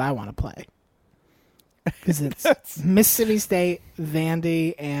the ones I want to play. Because it's Mississippi State,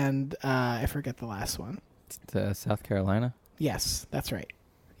 Vandy, and I forget the last one. South Carolina? Yes, that's right.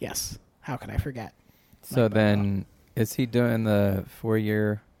 Yes. How could I forget? So then, is he doing the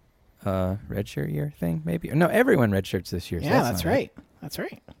 4-year redshirt year thing, maybe? No, everyone redshirts this year. Yeah, that's right. That's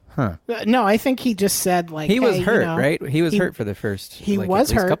right. Huh. No, I think he just said, like, he was hurt, you know, right? He was hurt for the first. He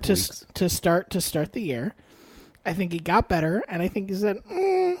was hurt to start the year. I think he got better, and I think he said,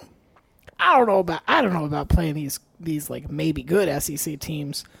 I don't know about playing these like maybe good SEC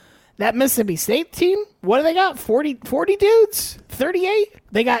teams. That Mississippi State team, what do they got? 40 dudes? 38?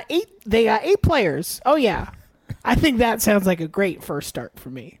 They got 8 players. Oh yeah. I think that sounds like a great first start for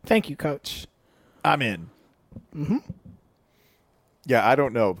me. Thank you, coach. I'm in. Yeah, I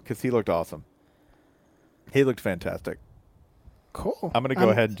don't know because he looked awesome. He looked fantastic. Cool. I'm going to go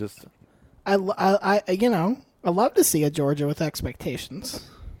ahead and just I love to see a Georgia with expectations.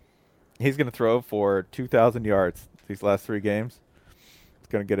 He's going to throw for 2,000 yards these last 3 games. It's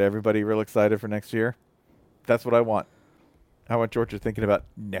going to get everybody real excited for next year. That's what I want. I want Georgia thinking about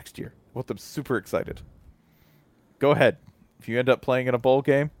next year. I want them super excited. Go ahead. If you end up playing in a bowl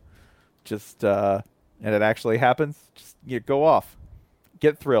game, just and it actually happens, just go off.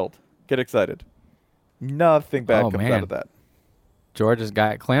 Get thrilled. Get excited. Nothing bad comes out of that. Georgia's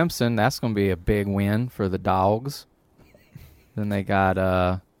got Clemson. That's going to be a big win for the Dogs. Then they got,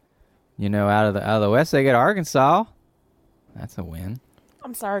 out of the West, they get Arkansas. That's a win.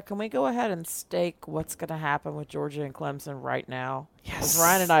 I'm sorry. Can we go ahead and stake what's going to happen with Georgia and Clemson right now? Yes. 'Cause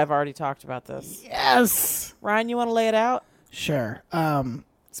Ryan and I have already talked about this. Yes. Ryan, you want to lay it out? Sure.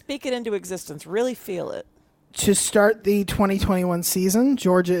 Speak it into existence. Really feel it. To start the 2021 season,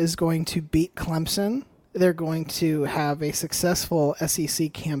 Georgia is going to beat Clemson. They're going to have a successful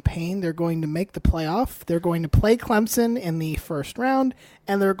SEC campaign. They're going to make the playoff. They're going to play Clemson in the first round,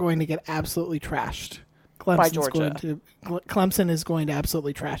 and they're going to get absolutely trashed. By Georgia. Clemson is going to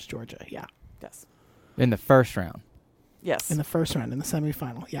absolutely trash Georgia, yeah. Yes. In the first round. Yes. In the first round, in the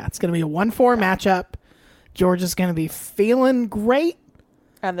semifinal. Yeah, it's going to be a 1-4 matchup. Georgia's going to be feeling great.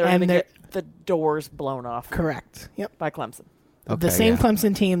 And they're going to get the doors blown off. Correct. Yep. By Clemson. Okay, the same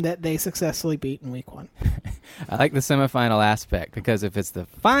Clemson team that they successfully beat in week 1. I like the semifinal aspect because if it's the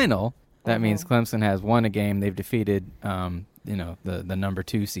final, that means Clemson has won a game. They've defeated, the number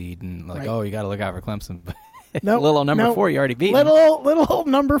 2 seed, and you got to look out for Clemson. Nope, little number 4, you already beat. Little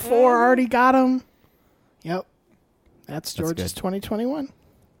number 4 already got him. Yep, that's Georgia's 2021.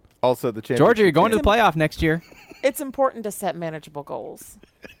 Also, the championship. Georgia, you're going to the playoff next year. It's important to set manageable goals.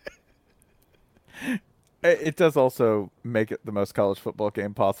 It does also make it the most college football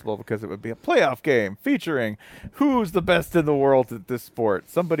game possible because it would be a playoff game featuring who's the best in the world at this sport.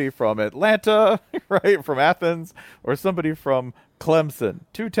 Somebody from Atlanta, right, from Athens, or somebody from Clemson.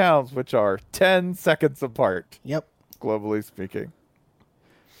 2 towns which are 10 seconds apart. Yep. Globally speaking.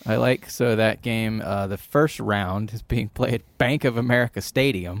 I like, so that game, the first round is being played at Bank of America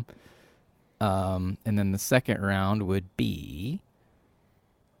Stadium. And then the second round would be,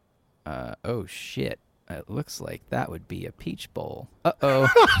 it looks like that would be a Peach Bowl. Uh-oh.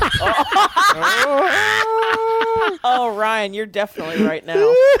 Oh, Ryan, you're definitely right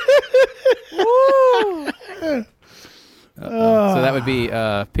now. So that would be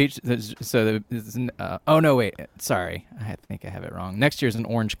Peach. So wait. Sorry. I think I have it wrong. Next year's an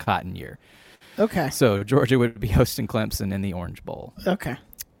Orange Cotton year. Okay. So Georgia would be hosting Clemson in the Orange Bowl. Okay.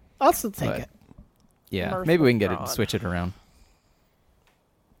 I'll still take it. Yeah, maybe we can get it, switch it around.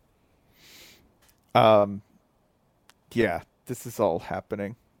 Yeah, this is all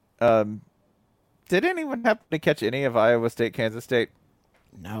happening. Did anyone happen to catch any of Iowa State, Kansas State?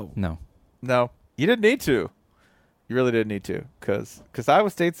 No. No, you didn't need to. You really didn't need to, because Iowa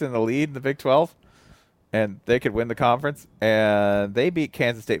State's in the lead in the Big 12, and they could win the conference, and they beat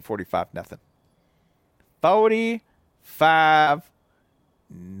Kansas State 45-0. 45-0.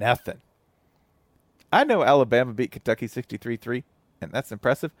 I know Alabama beat Kentucky 63-3, and that's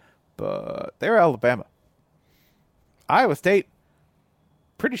impressive, but they're Alabama. Iowa State,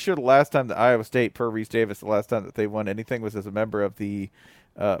 pretty sure the last time that Iowa State, per Reese Davis, the last time that they won anything was as a member of the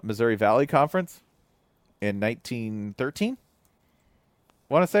Missouri Valley Conference in 1913.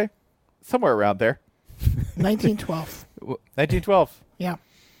 Want to say? Somewhere around there. 1912. 1912. Yeah.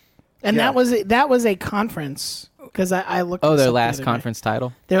 And that was a conference, because I looked at their last conference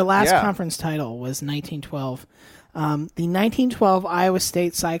title? Their last conference title was 1912. The 1912 Iowa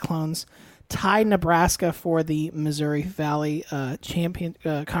State Cyclones tied Nebraska for the Missouri Valley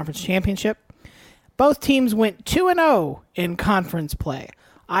Conference Championship. Both teams went 2-0 in conference play.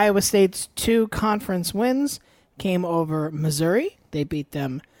 Iowa State's 2 conference wins came over Missouri. They beat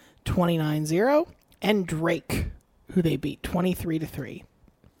them 29-0, and Drake, who they beat 23-3.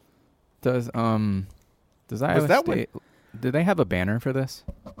 Does Iowa State, do they have a banner for this?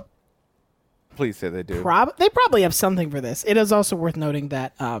 Please say they do. They probably have something for this. It is also worth noting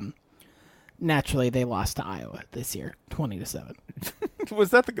that naturally they lost to Iowa this year, 20-7. Was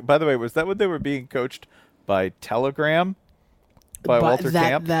that by the way, was that when they were being coached by Telegram? By Walter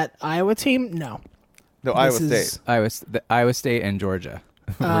Camp? That Iowa team? No. No, Iowa State. Iowa State and Georgia.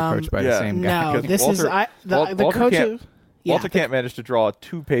 We're coached by the same guy. No, this is the Walter coach can't, of. Walter can't manage to draw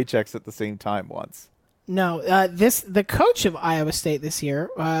 2 paychecks at the same time once. No, the coach of Iowa State this year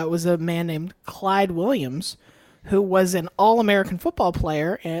was a man named Clyde Williams, who was an All-American football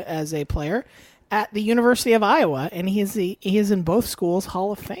player as a player at the University of Iowa, and he is in both schools'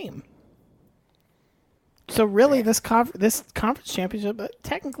 Hall of Fame. So really, this conference championship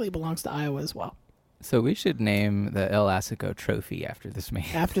technically belongs to Iowa as well. So we should name the El Assico Trophy after this man.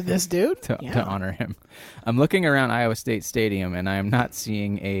 After this dude? to honor him. I'm looking around Iowa State Stadium, and I am not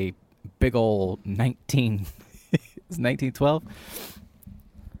seeing a big old 1912?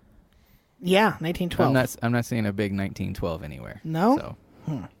 Yeah, 1912. I'm not seeing a big 1912 anywhere. No?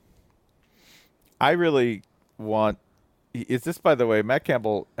 So. I really want... Is this, by the way, Matt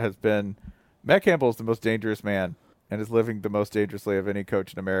Campbell is the most dangerous man and is living the most dangerously of any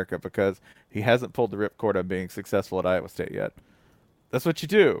coach in America because he hasn't pulled the ripcord on being successful at Iowa State yet. That's what you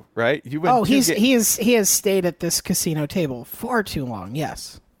do, right? He has stayed at this casino table far too long,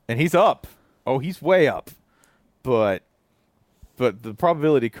 yes. And he's up. Oh, he's way up. But the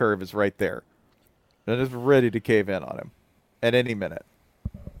probability curve is right there. And it's ready to cave in on him at any minute.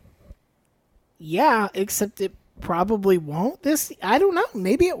 Yeah, except it probably won't. I don't know.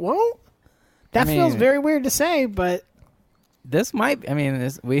 Maybe it won't. That feels very weird to say, but this might.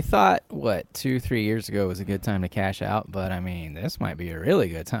 We thought 2-3 years ago was a good time to cash out, but this might be a really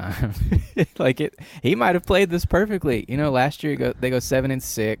good time. He might have played this perfectly. Last year they go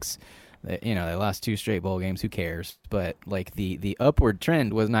 7-6. They lost 2 straight bowl games. Who cares? But the upward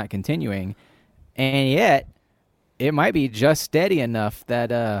trend was not continuing, and yet it might be just steady enough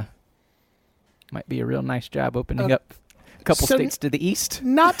that might be a real nice job opening up a couple states to the east.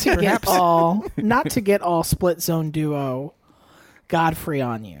 Not to get all split zone duo Godfrey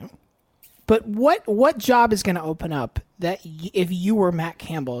on you. But what job is going to open up that if you were Matt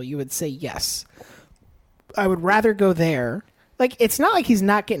Campbell, you would say, yes, I would rather go there. It's not like he's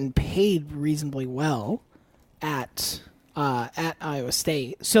not getting paid reasonably well at Iowa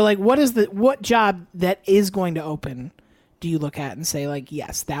State. So what job that is going to open do you look at and say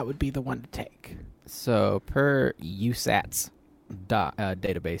yes, that would be the one to take? So per USAT's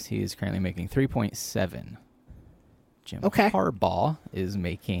database, he is currently making 3.7. Jim Harbaugh is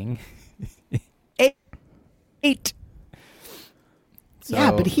making 8. So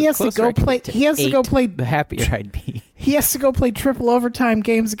yeah, but he has to go play. He has to go play. The happier I'd be. He has to go play triple overtime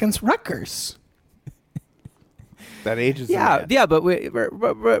games against Rutgers. That ages. Yeah, but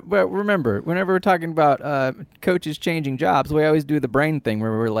remember, whenever we're talking about coaches changing jobs, we always do the brain thing where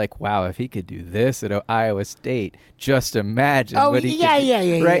we're like, "Wow, if he could do this at Iowa State, just imagine what he could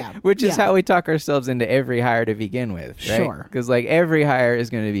do." Right? Which is how we talk ourselves into every hire to begin with, right? Sure. Because every hire is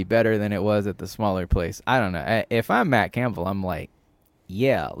going to be better than it was at the smaller place. I don't know. If I'm Matt Campbell, I'm like,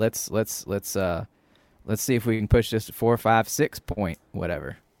 yeah, let's see if we can push this to 4, 5, 6 point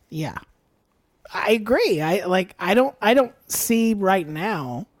whatever. Yeah. I agree. I don't see right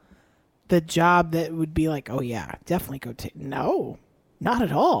now the job that would be oh yeah, definitely go take. No, not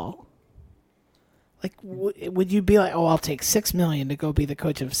at all. Would you be oh, I'll take $6 million to go be the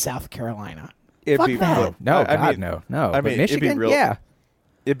coach of South Carolina? Fuck that. No, no. But Michigan, yeah.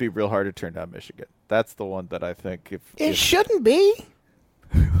 It'd be real hard to turn down Michigan. That's the one that I think it shouldn't be.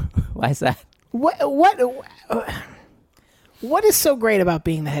 Why is that? What is so great about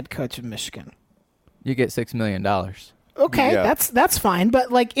being the head coach of Michigan? You get $6 million. Okay, yeah. That's fine.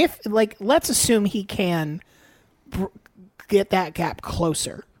 But if let's assume he can get that gap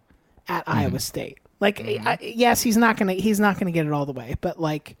closer at Iowa State. Yes, he's not gonna get it all the way. But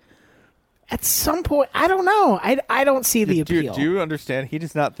at some point, I don't know. I don't see the appeal. Do you understand? He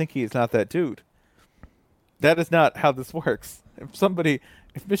does not think he is not that dude. That is not how this works. If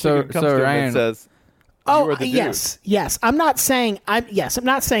Michigan comes to him and says, "Oh, yes," I'm not saying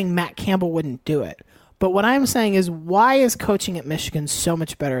Matt Campbell wouldn't do it. But what I'm saying is, why is coaching at Michigan so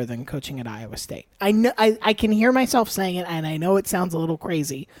much better than coaching at Iowa State? I know I can hear myself saying it, and I know it sounds a little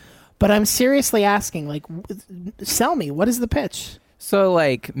crazy, but I'm seriously asking, sell me. What is the pitch?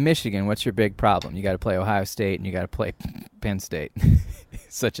 So, Michigan, what's your big problem? You got to play Ohio State, and you got to play Penn State,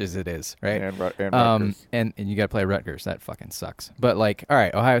 such as it is, right? And Rutgers. And you got to play Rutgers. That fucking sucks. But, all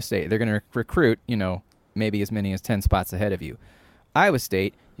right, Ohio State, they're going to recruit, maybe as many as 10 spots ahead of you. Iowa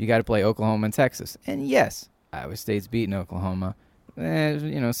State, you got to play Oklahoma and Texas. And yes, Iowa State's beaten Oklahoma,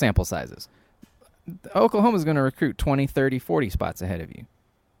 sample sizes. Oklahoma's going to recruit 20, 30, 40 spots ahead of you.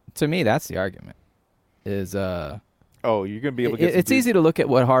 To me, that's the argument. You're going to be able to get it's easy to look at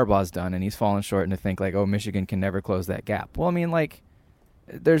what Harbaugh's done, and he's fallen short, and to think, Michigan can never close that gap. Well,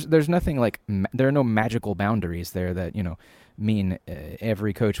 there's nothing like there are no magical boundaries there that mean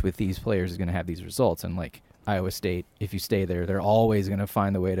every coach with these players is going to have these results. And like Iowa State, if you stay there, they're always going to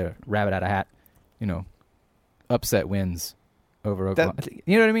find the way to rabbit out a hat, upset wins over Oklahoma.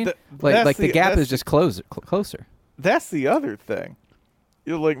 You know what I mean? The gap is just closer. That's the other thing.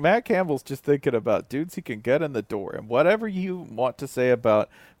 Like Matt Campbell's just thinking about dudes he can get in the door, and whatever you want to say about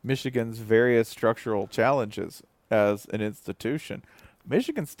Michigan's various structural challenges as an institution,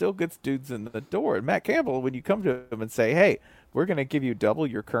 Michigan still gets dudes in the door. And Matt Campbell, when you come to him and say, hey, we're going to give you double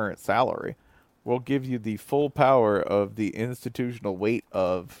your current salary, we'll give you the full power of the institutional weight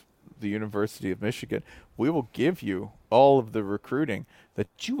of the University of Michigan, we will give you all of the recruiting that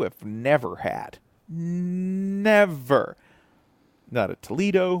you have never had. Never. Not at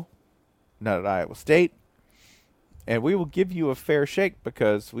Toledo, not at Iowa State. And we will give you a fair shake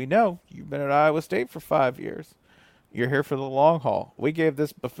because we know you've been at Iowa State for 5 years. You're here for the long haul. We gave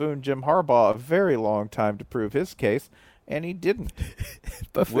this buffoon Jim Harbaugh a very long time to prove his case, and he didn't.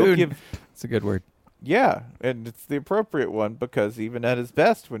 Buffoon. It's a good word. Yeah, and it's the appropriate one because even at his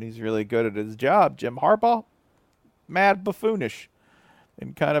best, when he's really good at his job, Jim Harbaugh, mad buffoonish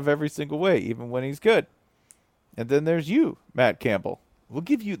in kind of every single way, even when he's good. And then there's you, Matt Campbell. We'll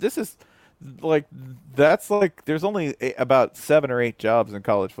give you, there's only about 7 or 8 jobs in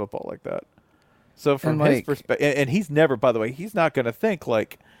college football like that. So from his perspective, and he's never, by the way, he's not going to think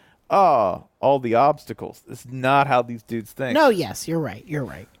like, all the obstacles. It's not how these dudes think. No, yes, you're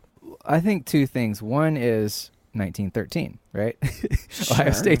right. I think 2 things. One is 1913, right? Sure.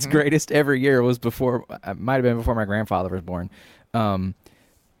 Ohio State's greatest ever year was might have been before my grandfather was born.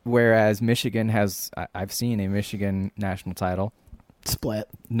 Whereas Michigan has, I've seen a Michigan national title. Split.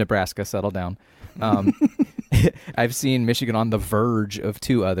 Nebraska, settle down. I've seen Michigan on the verge of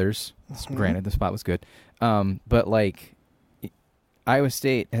 2 others. Mm-hmm. Granted, the spot was good. But like Iowa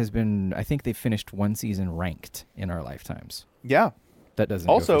State has been, I think they finished 1 season ranked in our lifetimes. Yeah. That doesn't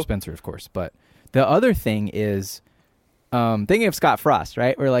go for Spencer, of course. But the other thing is, thinking of Scott Frost,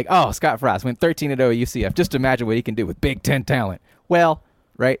 right? We're like, Scott Frost went 13-0 at UCF. Just imagine what he can do with Big Ten talent. Well,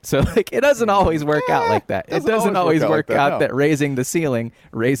 right? So like, it doesn't always work out like that. It doesn't always work out that raising the ceiling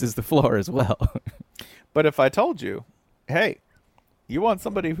raises the floor as well. But if I told you, hey, you want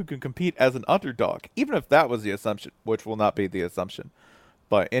somebody who can compete as an underdog, even if that was the assumption, which will not be the assumption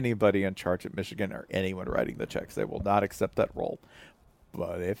by anybody in charge at Michigan or anyone writing the checks, they will not accept that role.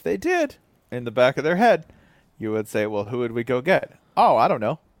 But if they did, in the back of their head, you would say, well, who would we go get? Oh, I don't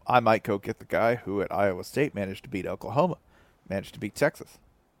know. I might go get the guy who at Iowa State managed to beat Oklahoma, managed to beat Texas.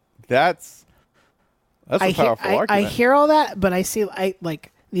 That's a powerful argument. I hear all that, but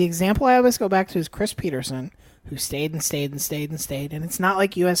the example I always go back to is Chris Peterson, who stayed. And it's not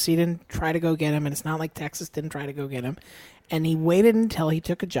like USC didn't try to go get him, and it's not like Texas didn't try to go get him. And he waited until he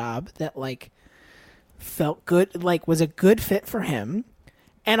took a job that felt good, was a good fit for him,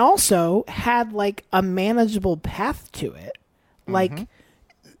 and also had a manageable path to it. Mm-hmm.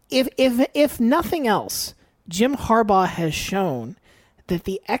 If nothing else, Jim Harbaugh has shown that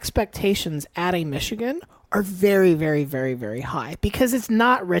the expectations at a Michigan are very, very, very, very high because it's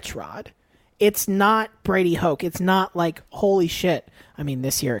not Rich Rod. It's not Brady Hoke. It's not holy shit. I mean,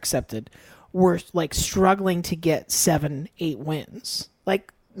 this year accepted. We're struggling to get 7-8 wins.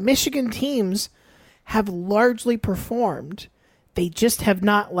 Michigan teams have largely performed. They just have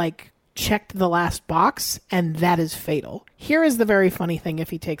not checked the last box, and that is fatal. Here is the very funny thing if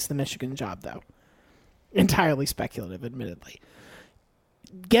he takes the Michigan job, though. Entirely speculative, admittedly.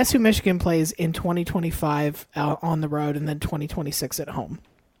 Guess who Michigan plays in 2025 on the road and then 2026 at home?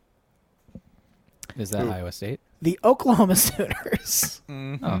 Is that Iowa State? The Oklahoma Sooners.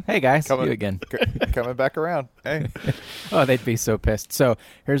 Mm-hmm. Oh, hey guys, you again. Coming back around. Hey. Oh, they'd be so pissed. So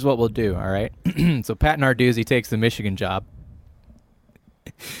here's what we'll do, all right? So Pat Narduzzi takes the Michigan job.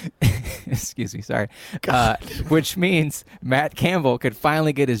 Excuse me, sorry. Which means Matt Campbell could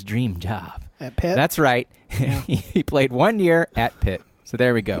finally get his dream job. At Pitt? That's right. Yeah. He played 1 year at Pitt. So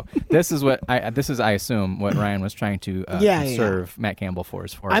there we go. This is I assume what Ryan was trying to serve Matt Campbell for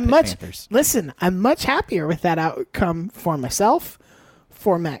Panthers. Listen, I'm much happier with that outcome for myself,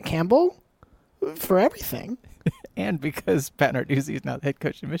 for Matt Campbell, for everything. And because Pat Narduzzi is now the head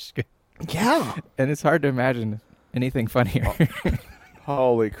coach of Michigan. Yeah. And it's hard to imagine anything funnier.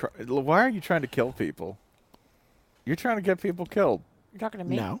 Holy crap. Why are you trying to kill people? You're trying to get people killed. You're talking to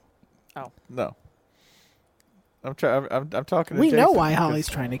me? No. Oh. No. I'm talking to We Jason know why Holly's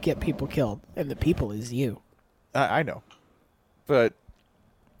trying to get people killed, and the people is you. I know. But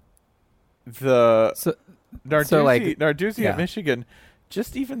Narduzzi at Michigan,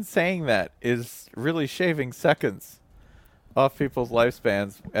 just even saying that is really shaving seconds off people's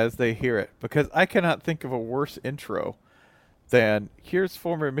lifespans as they hear it, because I cannot think of a worse intro than here's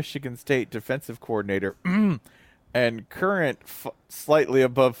former Michigan State defensive coordinator and current slightly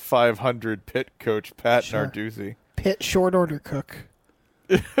above 500 Pitt coach Pat Narduzzi. Pitt short order cook.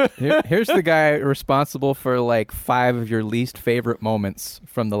 Here's the guy responsible for like 5 of your least favorite moments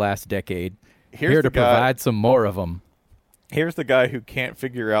from the last decade. Here to provide some more of them. Here's the guy who can't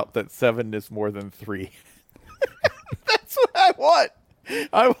figure out that 7 is more than 3. That's what I want.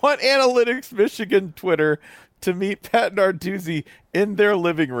 I want Analytics Michigan Twitter to meet Pat Narduzzi in their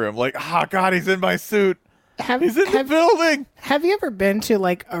living room. Like, oh, God, he's in my suit. He's in the building. Have you ever been to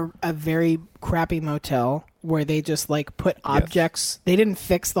like a very crappy motel where they just like put objects? Yes. They didn't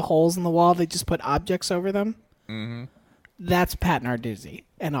fix the holes in the wall. They just put objects over them. Mm-hmm. That's Pat Narduzzi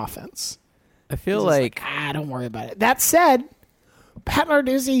and offense. I feel like don't worry about it. That said, Pat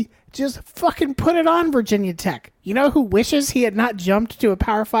Narduzzi just fucking put it on Virginia Tech. You know who wishes he had not jumped to a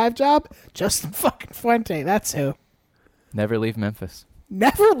Power 5 job? Justin fucking Fuente. That's who. Never leave Memphis.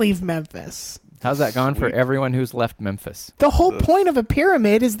 Never leave Memphis. How's that gone for everyone who's left Memphis? The whole point of a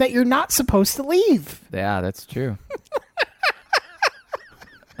pyramid is that you're not supposed to leave. Yeah, that's true.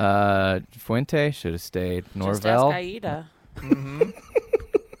 Fuente should have stayed. Norvell. Just ask Aida. Mm-hmm.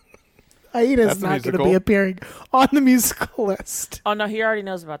 Aida's not going to be appearing on the musical list. Oh, no, he already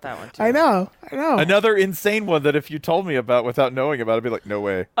knows about that one, too. I know. Another insane one that if you told me about without knowing about it, I'd be like, no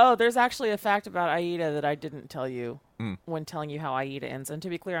way. Oh, there's actually a fact about Aida that I didn't tell you when telling you how Aida ends. And to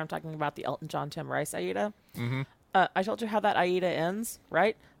be clear, I'm talking about the Elton John, Tim Rice Aida. Mm-hmm. I told you how that Aida ends,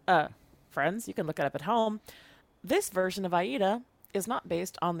 right? Friends, you can look it up at home. This version of Aida is not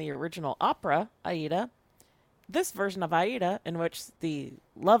based on the original opera Aida. This version of Aida, in which the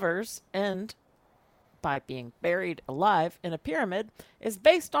lovers end by being buried alive in a pyramid, is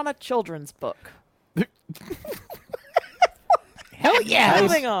based on a children's book. Hell yeah!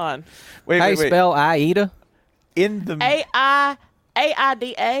 Moving on. How you spell Aida? In the Aida.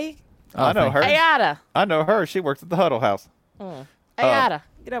 I know her. Aida. I know her. She works at the Huddle House. Aida,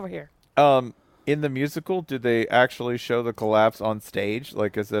 get over here. In the musical, do they actually show the collapse on stage?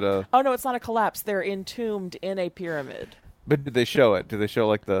 Like, is it a... Oh, no, it's not a collapse. They're entombed in a pyramid. But did they show it? Do they show,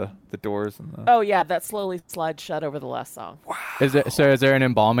 like, the doors? And the... Oh, yeah, that slowly slides shut over the last song. Wow. Is there an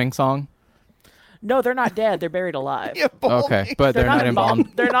embalming song? No, they're not dead. They're buried alive. Okay, but they're not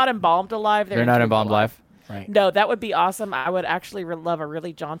embalmed. They're not embalmed alive. They're not embalmed alive. Right. No, that would be awesome. I would actually love a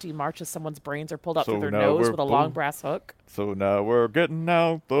really jaunty march as someone's brains are pulled out through their nose with a long brass hook. So now we're getting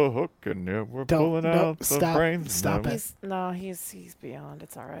out the hook and now we're pulling out the brains. Stop it. He's beyond.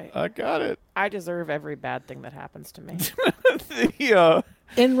 It's all right. I got it. I deserve every bad thing that happens to me.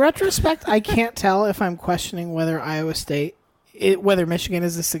 In retrospect, I can't tell if I'm questioning whether whether Michigan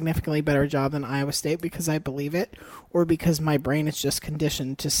is a significantly better job than Iowa State because I believe it, or because my brain is just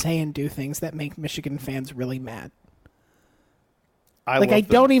conditioned to say and do things that make Michigan fans really mad. I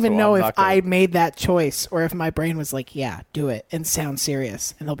don't even know if I made that choice or if my brain was like, yeah, do it and sound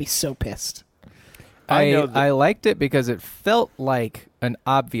serious, and they'll be so pissed. I liked it because it felt like an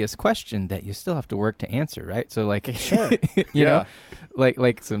obvious question that you still have to work to answer, right? So like, sure. you know,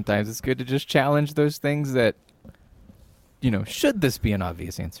 like sometimes it's good to just challenge those things that, should this be an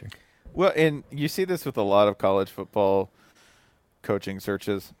obvious answer? Well, and you see this with a lot of college football coaching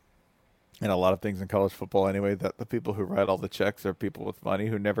searches and a lot of things in college football anyway, that the people who write all the checks are people with money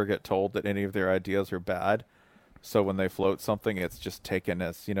who never get told that any of their ideas are bad. So when they float something, it's just taken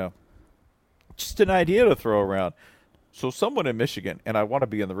as, just an idea to throw around. So someone in Michigan, and I want to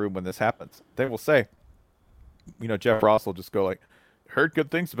be in the room when this happens, they will say, Jeff Ross will just go like, heard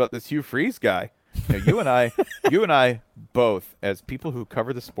good things about this Hugh Freeze guy. You and I both, as people who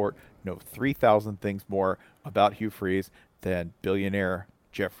cover the sport, know 3,000 things more about Hugh Freeze than billionaire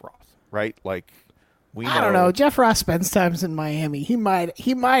Jeff Ross, right? Like, we know. I don't know. Jeff Ross spends times in Miami. He might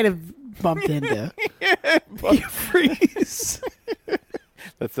have bumped into Hugh Freeze.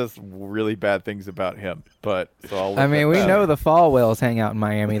 That says really bad things about him. But so we know the Falwells hang out in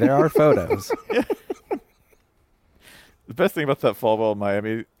Miami. There are photos. The best thing about that Falwell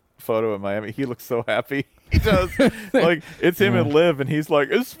Miami photo in Miami, he looks so happy. He does. Like, it's him and Liv, and he's like,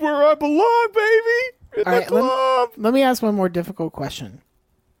 "This is where I belong, baby. In the club." Let me ask one more difficult question.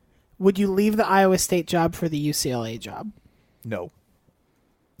 Would you leave the Iowa State job for the UCLA job? No.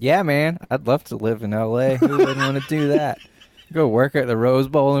 Yeah, man. I'd love to live in LA. Who wouldn't want to do that? Go work at the Rose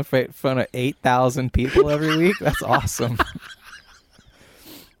Bowl in front of 8,000 people every week? That's awesome.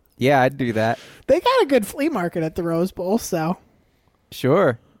 Yeah, I'd do that. They got a good flea market at the Rose Bowl, so.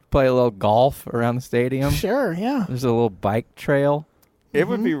 Sure. Play a little golf around the stadium. Sure, yeah. There's a little bike trail. It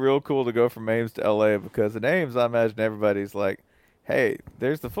would be real cool to go from Ames to LA because in Ames, I imagine everybody's like, hey,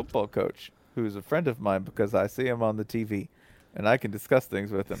 there's the football coach who's a friend of mine because I see him on the TV and I can discuss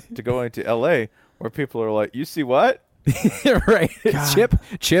things with him. To go into LA where people are like, you see what? Right.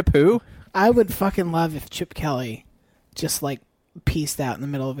 Chip who? I would fucking love if Chip Kelly just like pieced out in the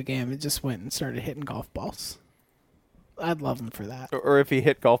middle of a game and just went and started hitting golf balls. I'd love him for that. Or if he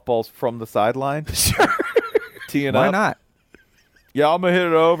hit golf balls from the sideline. Sure. Teeing Why up. not? Yeah, I'm going to hit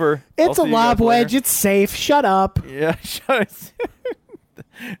it over. It's a lob wedge. It's safe. Shut up. Yeah, shut it.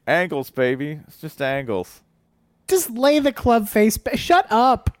 Angles, baby. It's just angles. Just lay the club face. Shut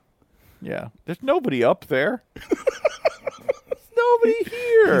up. Yeah. There's nobody up there. There's nobody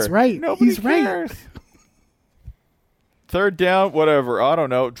here. He's right. Nobody cares. Right. Third down, whatever. I don't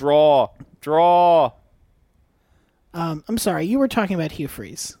know. Draw. I'm sorry. You were talking about Hugh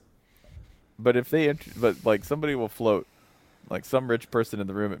Freeze. But if like somebody will float, like some rich person in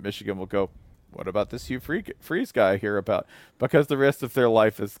the room at Michigan will go, what about this Hugh Freeze guy I hear about? Because the rest of their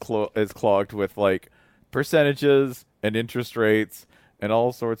life is clogged with like percentages and interest rates and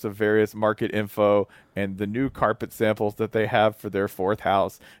all sorts of various market info and the new carpet samples that they have for their fourth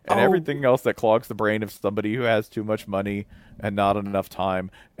house and everything else that clogs the brain of somebody who has too much money and not enough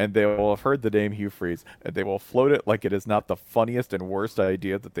time. And they will have heard the name Hugh Freeze and they will float it like it is not the funniest and worst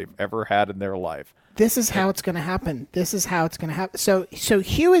idea that they've ever had in their life. This is how it's going to happen. So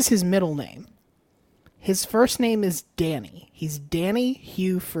Hugh is his middle name. His first name is Danny. He's Danny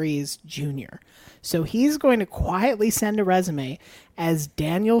Hugh Freeze Jr. So he's going to quietly send a resume as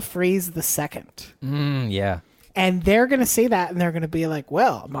Daniel Freeze II. Yeah. And they're going to see that, and they're going to be like,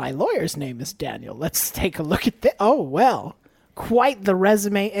 well, my lawyer's name is Daniel. Let's take a look at this. Oh, well, quite the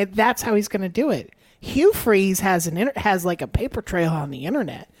resume. And that's how he's going to do it. Hugh Freeze has like a paper trail on the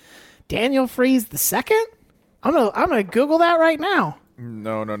internet. Daniel Freeze II? I'm gonna Google that right now.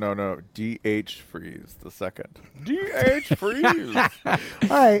 No. D.H. Freeze II. D.H. Freeze. All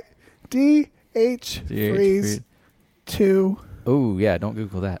right. D.H. Freeze 2. Oh, yeah, don't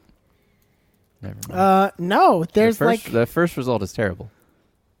Google that. Never mind. No, there's the first result is terrible.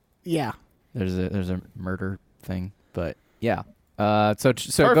 Yeah. There's a murder thing, but yeah. So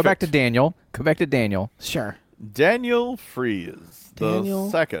go back to Daniel. Go back to Daniel. Sure. Daniel Freeze the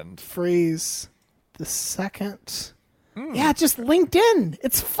second. Freeze the second. Yeah, just LinkedIn.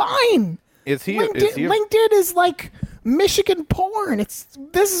 It's fine. LinkedIn is like Michigan porn. This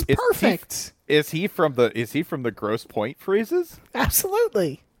is perfect. Is he from the Grosse Pointe Freezes?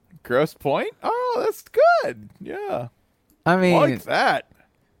 Absolutely. Grosse Pointe? Oh, that's good. Yeah. I mean, like that.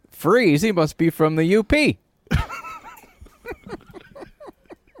 Freeze, he must be from the UP.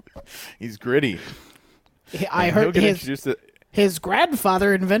 He's gritty. I heard his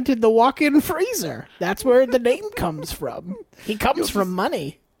grandfather invented the walk-in freezer. That's where the name comes from. He comes from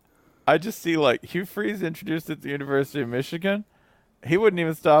money. I just see like Hugh Freeze introduced at the University of Michigan. He wouldn't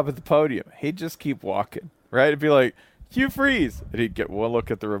even stop at the podium. He'd just keep walking, right? It'd be like, Hugh Freeze. And he'd get one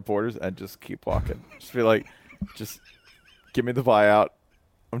look at the reporters and just keep walking. Just be like, just give me the buyout.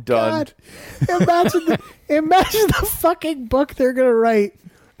 I'm done. God, imagine the fucking book they're going to write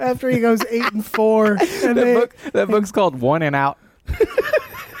after he goes 8-4. And that book's called One and Out.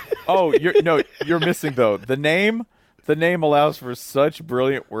 Oh, you're missing though. The name allows for such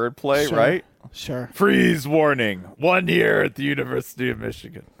brilliant wordplay, sure, right? Sure. Freeze warning. 1 year at the University of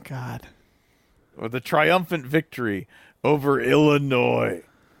Michigan. God. With a triumphant victory over Illinois.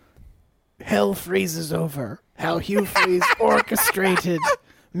 Hell freezes over. How Hugh Freeze orchestrated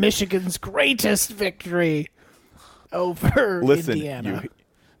Michigan's greatest victory over Indiana.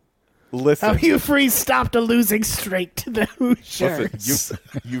 How Hugh Freeze stopped a losing streak to the Hoosiers. Listen,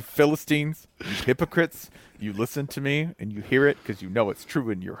 you Philistines, you hypocrites, you listen to me and you hear it because you know it's true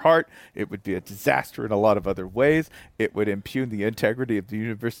in your heart. It would be a disaster in a lot of other ways. It would impugn the integrity of the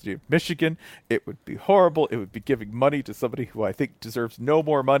University of Michigan. It would be horrible. It would be giving money to somebody who I think deserves no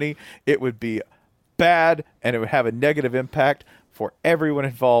more money. It would be bad, and it would have a negative impact for everyone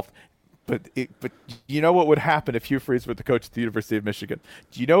involved. But you know what would happen if Hugh Freeze were the coach at the University of Michigan?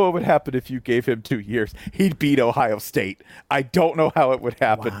 Do you know what would happen if you gave him 2 years? He'd beat Ohio State. I don't know how it would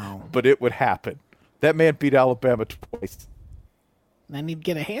happen, but it would happen. That man beat Alabama twice. Then he'd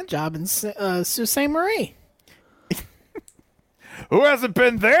get a hand job in Sault Ste. Marie. Who hasn't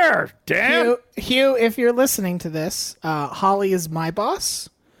been there, Dan? Hugh, if you're listening to this, Holly is my boss.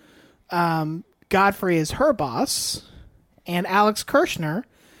 Godfrey is her boss. And Alex Kirshner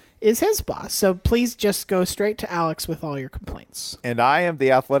is his boss. So please just go straight to Alex with all your complaints. And I am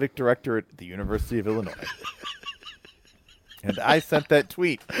the athletic director at the University of Illinois. And I sent that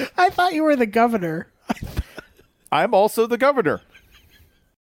tweet. I thought you were the governor. I'm also the governor.